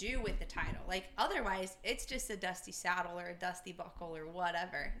can do with the title. Otherwise, it's just a dusty saddle or a dusty buckle or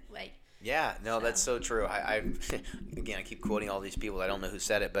whatever. Yeah, no, that's so true. I again, I keep quoting all these people. I don't know who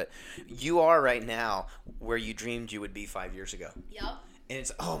said it, but you are right now where you dreamed you would be 5 years ago. Yep. And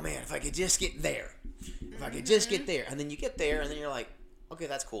it's, oh man, if I could just get there. If I could just get there. And then you get there, and then you're like, okay,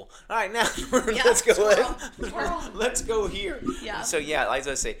 that's cool. All right, now let's go. Let's go here. Yeah. So yeah, like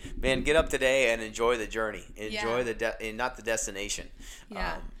I say, man, get up today and enjoy the journey. Enjoy and not the destination.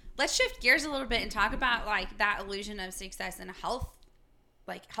 Yeah. Let's shift gears a little bit and talk about that illusion of success and health,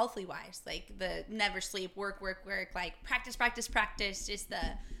 like healthy wise, like the never sleep, work, like practice, just the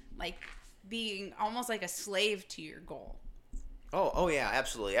like being almost like a slave to your goal. Oh yeah,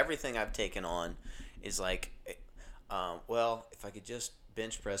 absolutely. Everything I've taken on is like, well, if I could just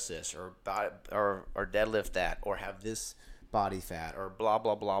bench press this or deadlift that or have this body fat or blah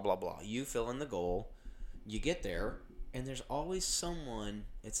blah blah blah blah. You fill in the goal, you get there, and there's always someone.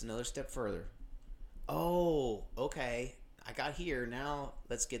 It's another step further. Oh, okay. I got here. Now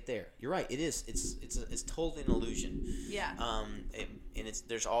let's get there. You're right. It is. It's totally an illusion. Yeah. And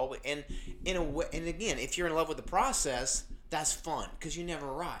there's always and in a way, and again, if you're in love with the process, that's fun because you never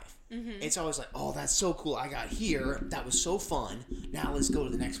arrive. Mm-hmm. It's always like, oh, that's so cool. I got here. That was so fun. Now let's go to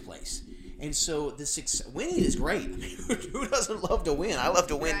the next place. And so winning is great. I mean, who doesn't love to win? I love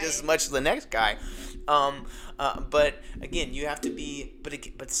to win just as much as the next guy. But again, you have to be. But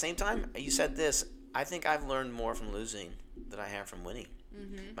at the same time, you said this. I think I've learned more from losing than I have from winning.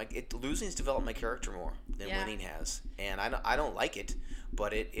 Mm-hmm. Losing's developed my character more than winning has, and I don't like it,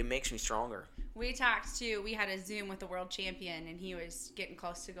 but it makes me stronger. We had a Zoom with the world champion, and he was getting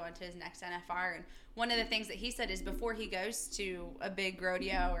close to going to his next NFR. And one of the things that he said is before he goes to a big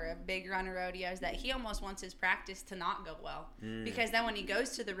rodeo or a big run of rodeos, that he almost wants his practice to not go well. Because then when he goes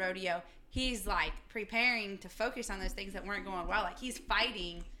to the rodeo, he's like preparing to focus on those things that weren't going well. Like he's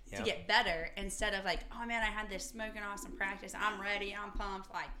fighting to get better instead of like, oh man, I had this smoking awesome practice. I'm ready. I'm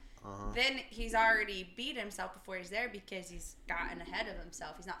pumped. Like, then he's already beat himself before he's there because he's gotten ahead of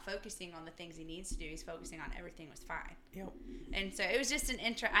himself. He's not focusing on the things he needs to do. He's focusing on everything was fine. Yep. And so it was just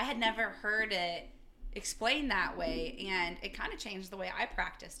I had never heard it explained that way, and it kind of changed the way I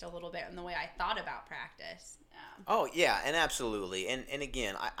practiced a little bit and the way I thought about practice. Oh yeah, and absolutely. And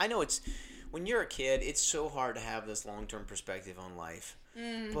again, I know it's when you're a kid, it's so hard to have this long-term perspective on life.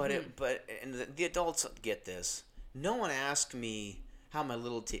 Mm-hmm. But the adults get this. No one asked me how my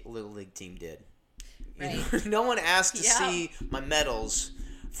little league team did. Right. No one asked to see my medals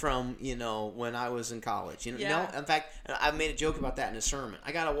from when I was in college. No, in fact, I've made a joke about that in a sermon.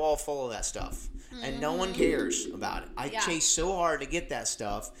 I got a wall full of that stuff, and no one cares about it. I chase so hard to get that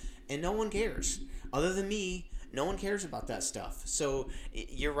stuff, and no one cares. Other than me, no one cares about that stuff. So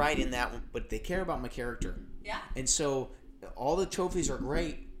you're right in that one, but they care about my character. Yeah. And so all the trophies are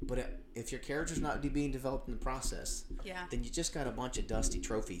great, but if your character's not being developed in the process, then you just got a bunch of dusty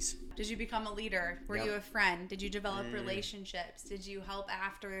trophies. Did you become a leader? Were you a friend? Did you develop relationships? Did you help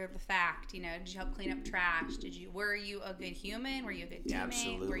after the fact? Did you help clean up trash? Were you a good human? Were you a good teammate?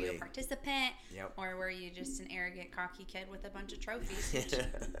 Absolutely. Were you a participant? Yep. Or were you just an arrogant, cocky kid with a bunch of trophies, which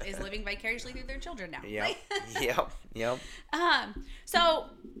is living vicariously through their children now? Yep. Yep. So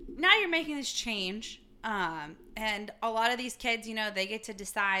now you're making this change. And a lot of these kids, they get to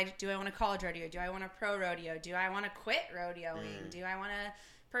decide, do I want a college rodeo? Do I want a pro rodeo? Do I want to quit rodeoing? Do I want to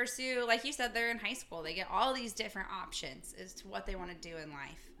pursue, like you said, they're in high school. They get all these different options as to what they want to do in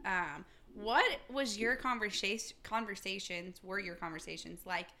life. What was your conversations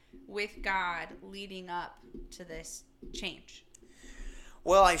like with God leading up to this change?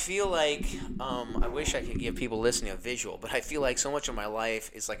 Well, I feel like, I wish I could give people listening a visual, but I feel like so much of my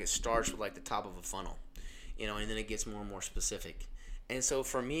life is like it starts with like the top of a funnel, and then it gets more and more specific. And so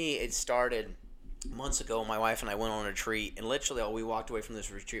for me, it started months ago. My wife and I went on a retreat, and literally we walked away from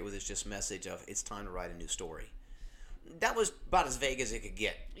this retreat with this just message of, it's time to write a new story. That was about as vague as it could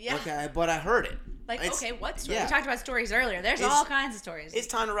get. Yeah. Okay, but I heard it. Okay, what story? Yeah. We talked about stories earlier. There's all kinds of stories. It's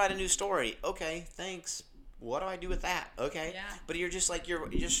time to write a new story. Okay, thanks. What do I do with that? Okay. Yeah. But you're just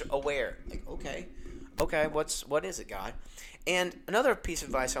aware. Like, okay, what is it, God? And another piece of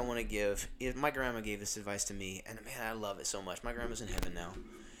advice I want to give is my grandma gave this advice to me, and man, I love it so much. My grandma's in heaven now.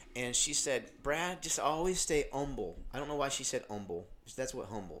 And she said, Brad, just always stay humble. I don't know why she said humble. That's what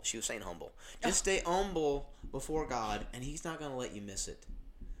humble. She was saying humble. Just stay humble before God, and He's not going to let you miss it.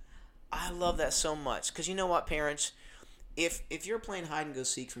 I love that so much. Because you know what, parents? If you're playing hide and go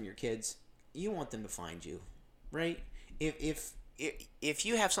seek from your kids, you want them to find you, right? If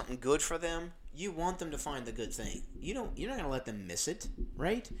you have something good for them, you want them to find the good thing. You're not going to let them miss it,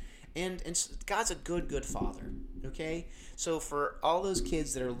 right? And God's a good father, okay? So for all those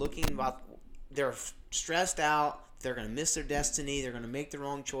kids that are they're stressed out, they're going to miss their destiny, they're going to make the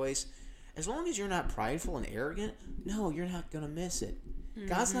wrong choice, as long as you're not prideful and arrogant, no, you're not going to miss it. Mm-hmm.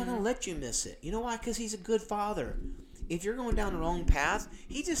 God's not going to let you miss it. You know why? Because He's a good father. If you're going down the wrong path,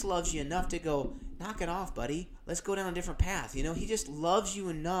 He just loves you enough to go, knock it off, buddy. Let's go down a different path. He just loves you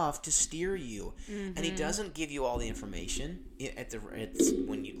enough to steer you. Mm-hmm. And He doesn't give you all the information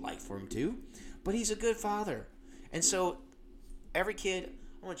when you'd like for Him to. But He's a good father. And so, every kid,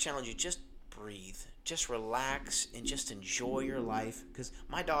 I want to challenge you, just breathe. just relax and just enjoy your life. Because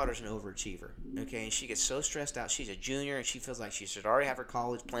my daughter's an overachiever, okay? And she gets so stressed out. She's a junior, and she feels like she should already have her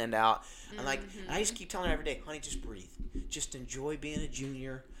college planned out. And and I just keep telling her every day, honey, just breathe. Just enjoy being a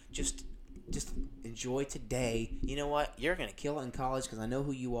junior. Just enjoy today. You know what? You're going to kill it in college because I know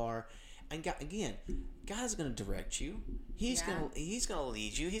who you are. And God is going to direct you. He's going to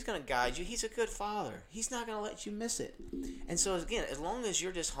lead you. He's going to guide you. He's a good father. He's not going to let you miss it. And so, again, as long as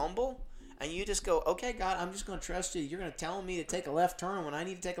you're just humble and you just go, okay, God, I'm just going to trust you. You're going to tell me to take a left turn when I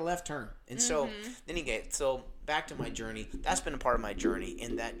need to take a left turn. And so, so back to my journey. That's been a part of my journey.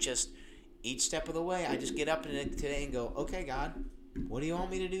 And that just each step of the way, I just get up today and go, okay, God, what do you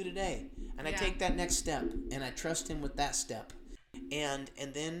want me to do today? And I take that next step, and I trust him with that step. And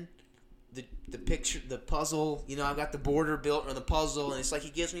then the picture, the puzzle, I've got the border built or the puzzle, and it's like he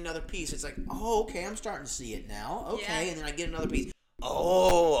gives me another piece. It's like, oh, okay, I'm starting to see it now. Okay, and then I get another piece.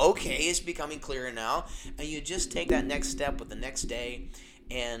 Oh, okay, it's becoming clearer now. And you just take that next step with the next day,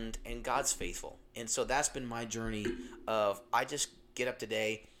 and God's faithful. And so that's been my journey of I just get up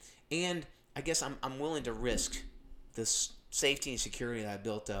today, and I guess I'm willing to risk this safety and security that I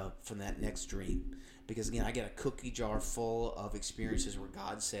built up from that next dream. Because, again, I got a cookie jar full of experiences where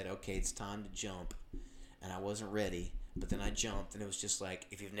God said, okay, it's time to jump. And I wasn't ready. But then I jumped, and it was just like,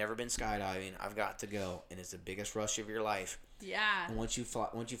 if you've never been skydiving, I've got to go. And it's the biggest rush of your life. Yeah. And once you fall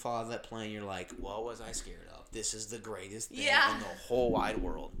out of that plane, you're like, what was I scared of? This is the greatest thing in the whole wide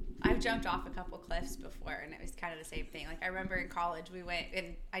world. I've jumped off a couple cliffs before, and it was kind of the same thing. Like, I remember in college we went,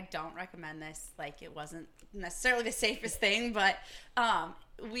 and I don't recommend this. Like, it wasn't necessarily the safest thing, but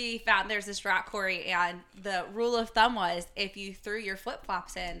we found there's this rock quarry, and the rule of thumb was if you threw your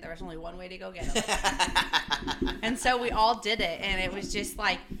flip-flops in, there was only one way to go get them. And so we all did it, and it was just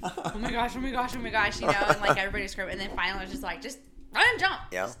like, oh my gosh, and like everybody screamed. And then finally I was just like, just run and jump.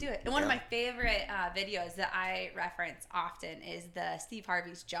 Yeah. Just do it. And one of my favorite videos that I reference often is the Steve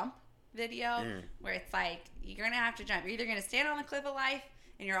Harvey's Jump video, where it's like, you're going to have to jump. You're either going to stand on the cliff of life,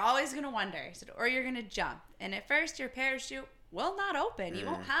 and you're always going to wonder, or you're going to jump. And at first, your parachute will not open. You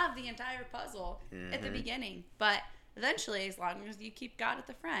won't have the entire puzzle at the beginning. But eventually, as long as you keep God at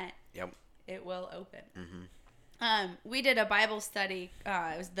the front, it will open. We did a Bible study.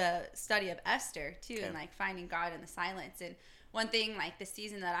 It was the study of Esther, too, and like finding God in the silence. And one thing, like the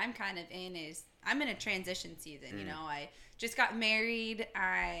season that I'm kind of in is I'm in a transition season. I just got married.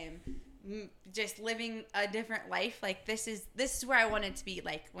 I'm just living a different life. Like this is where I wanted to be.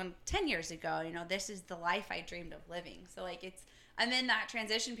 Like 10 years ago, this is the life I dreamed of living. So like I'm in that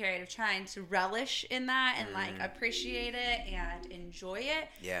transition period of trying to relish in that and like appreciate it and enjoy it.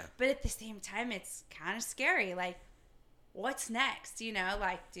 Yeah. But at the same time, it's kind of scary. Like, what's next?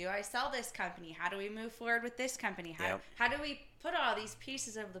 Like, do I sell this company? How do we move forward with this company? How do we put all these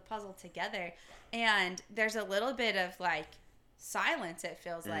pieces of the puzzle together? And there's a little bit of like silence, it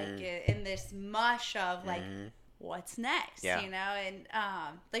feels like, in this mush of like, what's next? And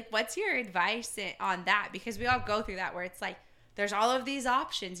like, what's your advice on that? Because we all go through that where it's like, there's all of these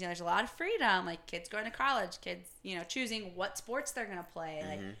options. There's a lot of freedom, like kids going to college, kids, choosing what sports they're going to play.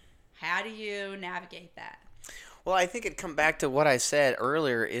 Like, how do you navigate that? Well, I think it'd come back to what I said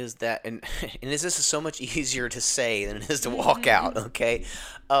earlier is that, and this is so much easier to say than it is to walk out, okay?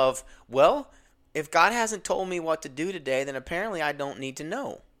 If God hasn't told me what to do today, then apparently I don't need to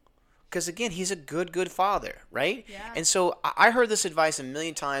know. Because, again, he's a good father, right? Yeah. And so I heard this advice a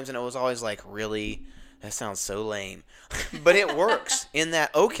million times, and it was always like, really? That sounds so lame. But it works in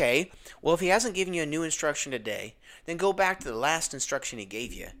that, okay, well, if he hasn't given you a new instruction today, then go back to the last instruction he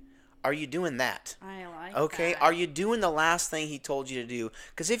gave you. Are you doing that? I like okay, that. Are you doing the last thing he told you to do?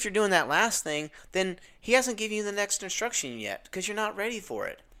 Because if you're doing that last thing, then he hasn't given you the next instruction yet because you're not ready for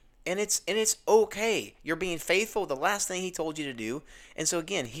it. And it's okay. You're being faithful with the last thing he told you to do. And so,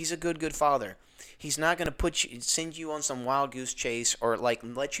 again, he's a good father. He's not going to send you on some wild goose chase or like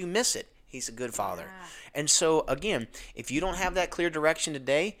let you miss it. He's a good father. Yeah. And so, again, if you don't have that clear direction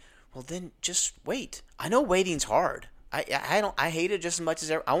today, well, then just wait. I know waiting's hard. I hate it just as much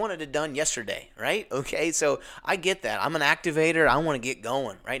as ever. I wanted it done yesterday, right? Okay, so I get that. I'm an activator. I want to get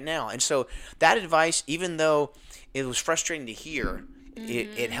going right now. And so that advice, even though it was frustrating to hear,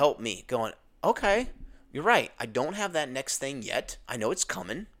 it helped me going, okay, you're right. I don't have that next thing yet. I know it's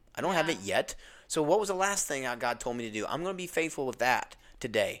coming. I don't have it yet. So what was the last thing God told me to do? I'm going to be faithful with that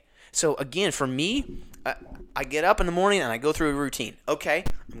today. So again, for me, I get up in the morning and I go through a routine. Okay,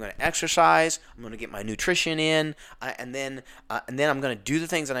 I'm going to exercise. I'm going to get my nutrition in, and then I'm going to do the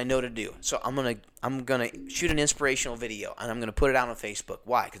things that I know to do. So I'm going I'm going to shoot an inspirational video, and I'm going to put it out on Facebook.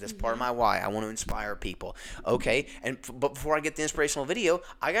 Why? Because that's part of my why. I want to inspire people. Okay, but before I get the inspirational video,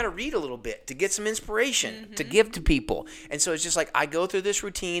 I got to read a little bit to get some inspiration to give to people. And so it's just like I go through this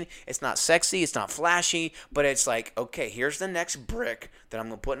routine. It's not sexy. It's not flashy. But it's like, okay, here's the next brick that I'm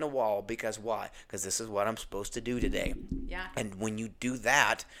going to put in a wall. Because why? Because this is what I'm supposed to do today. Yeah. And when you do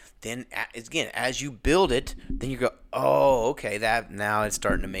that, then again, as you build it, then you go, oh, okay, that now it's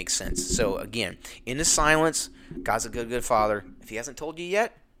starting to make sense. So again, in the silence, God's a good Father. If He hasn't told you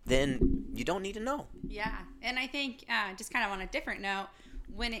yet, then you don't need to know. Yeah, and I think just kind of on a different note,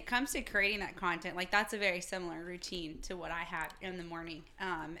 when it comes to creating that content, like that's a very similar routine to what I have in the morning.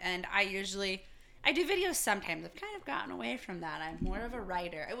 And I do videos sometimes. I've kind of gotten away from that. I'm more of a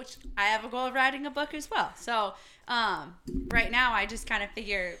writer, which I have a goal of writing a book as well. So right now, I just kind of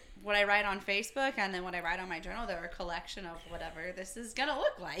figure what I write on Facebook and then what I write on my journal, they're a collection of whatever this is going to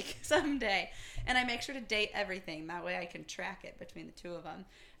look like someday. And I make sure to date everything. That way I can track it between the two of them.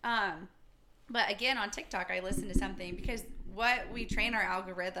 But again, on TikTok, I listen to something because what we train our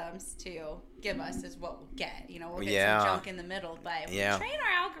algorithms to give us is what we'll get. You know, we'll get some junk in the middle. But when we train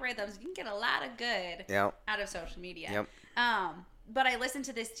our algorithms, we can get a lot of good out of social media. But I listened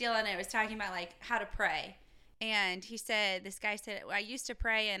to this deal, and it was talking about, like, how to pray. And this guy said, I used to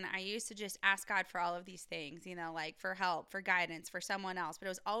pray, and I used to just ask God for all of these things, you know, like for help, for guidance, for someone else. But it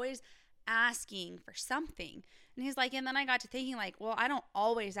was always asking for something. And he's like, and then I got to thinking, like, well, I don't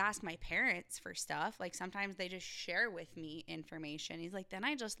always ask my parents for stuff. Like, sometimes they just share with me information. He's like, then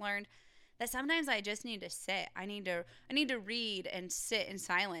I just learned that sometimes I just need to sit. I need to read and sit in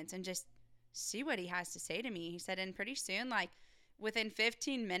silence and just see what he has to say to me. He said, and pretty soon, like within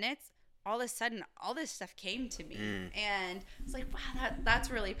 15 minutes, all of a sudden, all this stuff came to me. And it's like, wow, that's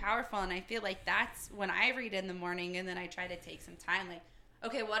really powerful. And I feel like that's when I read in the morning, and then I try to take some time, like,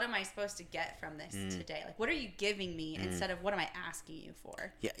 okay, what am I supposed to get from this today? Like, what are you giving me instead of what am I asking you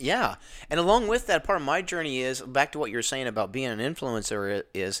for? Yeah. And along with that, part of my journey is, back to what you're saying about being an influencer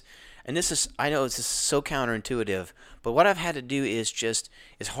is, and this is, I know it's just so counterintuitive, but what I've had to do is just,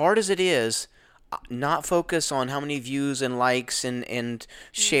 as hard as it is, not focus on how many views and likes and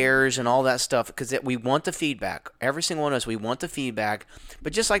shares and all that stuff, because we want the feedback. Every single one of us, we want the feedback.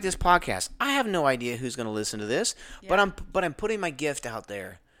 But just like this podcast, I have no idea who's going to listen to this, but I'm putting my gift out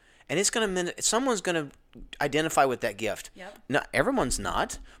there, and someone's going to identify with that gift. Not everyone's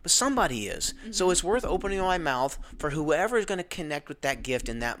not, but somebody is. So it's worth opening my mouth for whoever is going to connect with that gift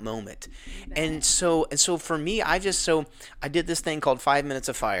in that moment. And so for me, I did this thing called 5 Minutes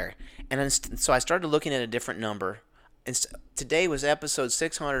of Fire. And so I started looking at a different number. And today was episode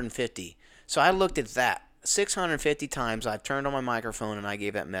 650. So I looked at that. 650 times I've turned on my microphone and I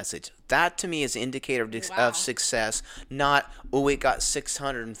gave that message. That to me is an indicator of success, not, oh, it got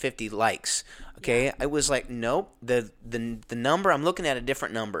 650 likes. Okay, it was like, nope, the number, I'm looking at a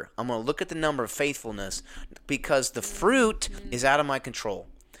different number. I'm going to look at the number of faithfulness, because the fruit is out of my control.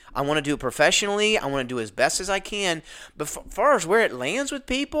 I want to do it professionally. I want to do it as best as I can. But as far as where it lands with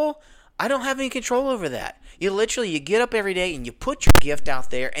people, I don't have any control over that. You get up every day and you put your gift out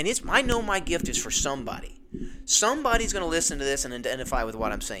there, and I know my gift is for somebody. Somebody's going to listen to this and identify with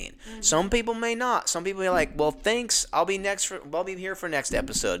what I'm saying. Some people may not. Some people are like, well, thanks. I'll be here for next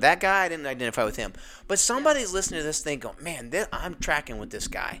episode. That guy, I didn't identify with him. But somebody's listening to this thing going, man, I'm tracking with this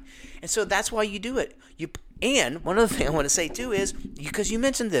guy. And so that's why you do it. And one other thing I want to say too is, because you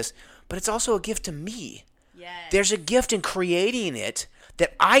mentioned this, but it's also a gift to me. Yes. There's a gift in creating it,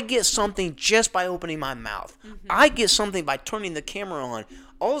 that I get something just by opening my mouth. I get something by turning the camera on.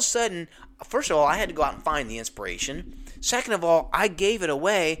 All of a sudden, first of all, I had to go out and find the inspiration. Second of all, I gave it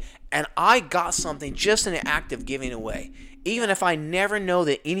away, and I got something just in the act of giving away. Even if I never know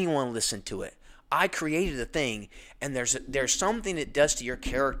that anyone listened to it, I created a thing, and there's something it does to your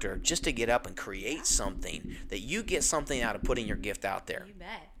character just to get up and create something, that you get something out of putting your gift out there. You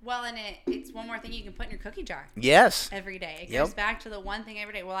bet. Well, and it's one more thing you can put in your cookie jar. Yes. Every day. It goes back to the one thing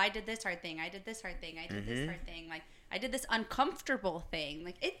every day. Well, I did this hard thing. I did this hard thing. I did this hard thing. Like, I did this uncomfortable thing.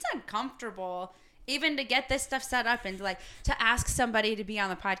 Like, it's uncomfortable even to get this stuff set up and to ask somebody to be on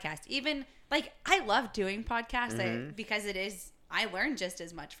the podcast. Even, like, I love doing podcasts because I learn just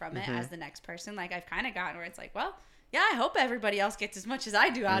as much from it as the next person. Like, I've kind of gotten where it's like, well, yeah, I hope everybody else gets as much as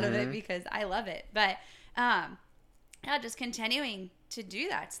I do out of it, because I love it. But, yeah, just continuing to do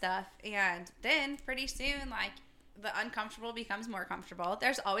that stuff. And then pretty soon, like, the uncomfortable becomes more comfortable.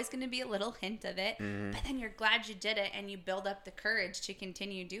 There's always going to be a little hint of it, but then you're glad you did it, and you build up the courage to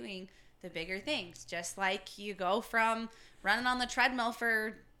continue doing the bigger things. Just like you go from running on the treadmill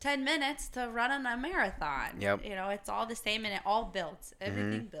for 10 minutes to running a marathon. You know, it's all the same, and it all builds.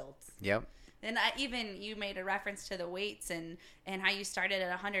 Everything builds. And even you made a reference to the weights and how you started at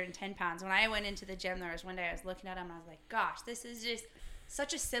 110 pounds. When I went into the gym, there was one day I was looking at them and I was like, gosh, this is just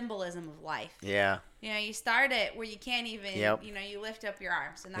such a symbolism of life. Yeah. You know, you start it where you can't even, you know, you lift up your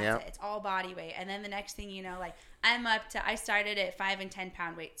arms and that's it. It's all body weight. And then the next thing you know, like I started at 5 and 10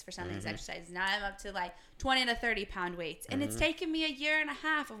 pound weights for some of these exercises. Now I'm up to like 20 to 30 pound weights. And it's taken me a year and a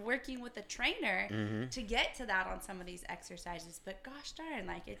half of working with a trainer to get to that on some of these exercises. But gosh darn,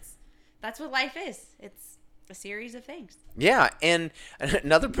 like that's what life is. It's a series of things. Yeah. And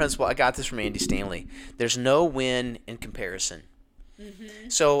another principle, I got this from Andy Stanley. There's no win in comparison.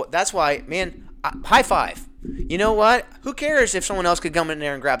 So that's why, man, high five. You know what? Who cares if someone else could come in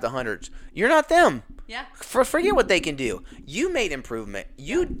there and grab the hundreds? You're not them. Yeah. Forget what they can do. You made improvement.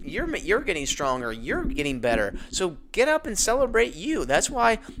 You're getting stronger. You're getting better. So get up and celebrate you. That's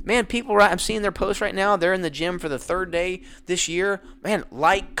why, man, people, I'm seeing their posts right now. They're in the gym for the 3rd day this year. Man,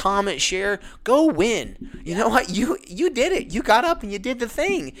 like, comment, share. Go win. You know what? You did it. You got up and you did the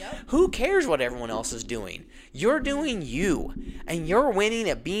thing. Yep. Who cares what everyone else is doing? You're doing you, and you're winning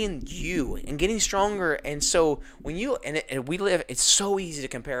at being you and getting stronger. And so when it's so easy to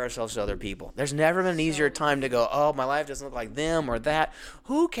compare ourselves to other people. There's never been an easier time to go, oh, my life doesn't look like them or that.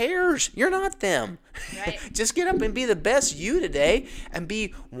 Who cares? You're not them. Right. Just get up and be the best you today and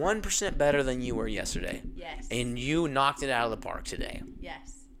be 1% better than you were yesterday. Yes. And you knocked it out of the park today.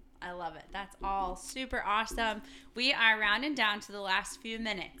 Yes. I love it. That's all super awesome. We are rounding down to the last few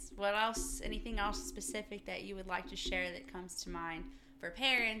minutes. What else, anything else specific that you would like to share that comes to mind for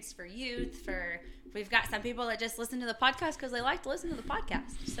parents, for youth, we've got some people that just listen to the podcast because they like to listen to the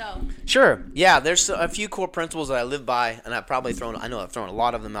podcast. So sure. Yeah, there's a few core principles that I live by, and I've thrown a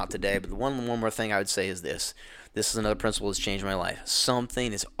lot of them out today, but the one more thing I would say is this. This is another principle that's changed my life.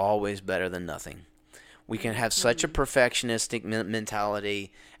 Something is always better than nothing. We can have such a perfectionistic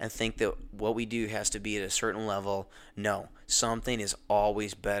mentality and think that what we do has to be at a certain level. No, something is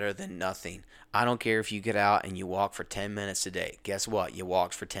always better than nothing. I don't care if you get out and you walk for 10 minutes a day. Guess what? You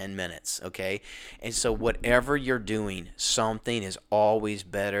walked for 10 minutes, okay? And so whatever you're doing, something is always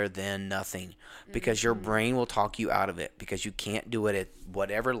better than nothing because your brain will talk you out of it because you can't do it at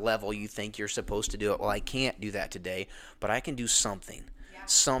whatever level you think you're supposed to do it. Well, I can't do that today, but I can do something.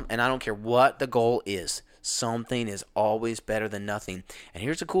 And I don't care what the goal is. Something is always better than nothing. And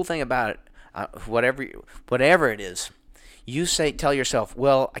here's the cool thing about it. Whatever it is, you tell yourself,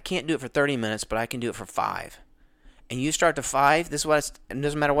 well, I can't do it for 30 minutes, but I can do it for 5. And you start to 5, this is what it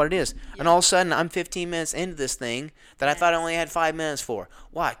doesn't matter what it is. Yeah. And all of a sudden, I'm 15 minutes into this thing that I thought I only had 5 minutes for.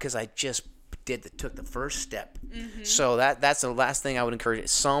 Why? Because I just took the first step. So that's the last thing I would encourage.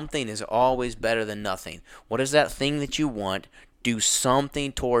 Something is always better than nothing. What is that thing that you want? Do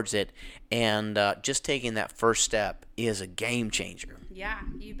something towards it, and just taking that first step is a game changer. Yeah,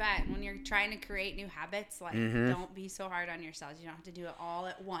 you bet. When you're trying to create new habits, like don't be so hard on yourselves. You don't have to do it all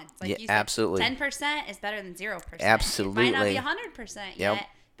at once. Like you said, absolutely. 10% is better than 0%. Absolutely. It might not be 100% yet,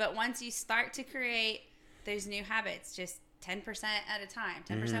 but once you start to create those new habits, just 10% at a time,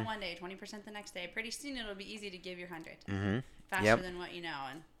 10% one day, 20% the next day. Pretty soon it'll be easy to give your 100 faster than what you know.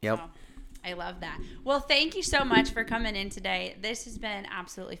 And so, I love that. Well, thank you so much for coming in today. This has been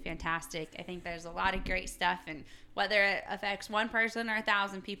absolutely fantastic. I think there's a lot of great stuff, and whether it affects one person or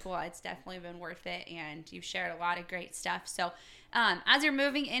 1,000 people, it's definitely been worth it, and you've shared a lot of great stuff. So as you're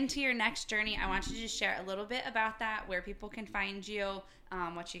moving into your next journey, I want you to just share a little bit about that, where people can find you,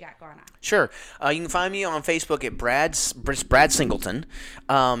 what you got going on. Sure. You can find me on Facebook at Brad Singleton,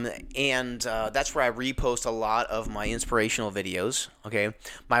 and that's where I repost a lot of my inspirational videos. Okay.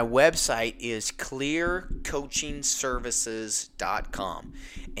 My website is clearcoachingservices.com,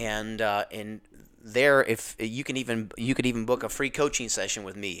 and there, if you could even book a free coaching session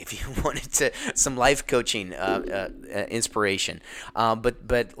with me if you wanted some life coaching inspiration.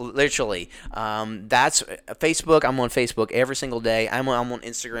 But literally, that's Facebook. I'm on Facebook every single day. I'm on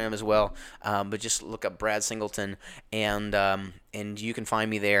Instagram as well. But just look up Brad Singleton, and you can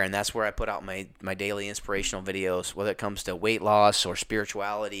find me there. And that's where I put out my daily inspirational videos, whether it comes to weight loss or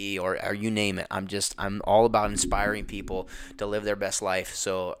spirituality or you name it. I'm all about inspiring people to live their best life.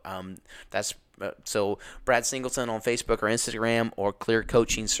 So So Brad Singleton on Facebook or Instagram, or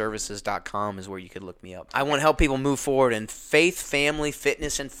clearcoachingservices.com is where you could look me up. I want to help people move forward in faith, family,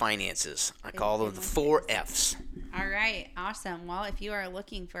 fitness, and finances. I call them the 4 Fs. All right. Awesome. Well, if you are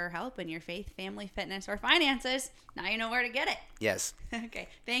looking for help in your faith, family, fitness, or finances, now you know where to get it. Yes. Okay.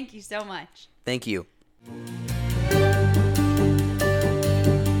 Thank you so much. Thank you.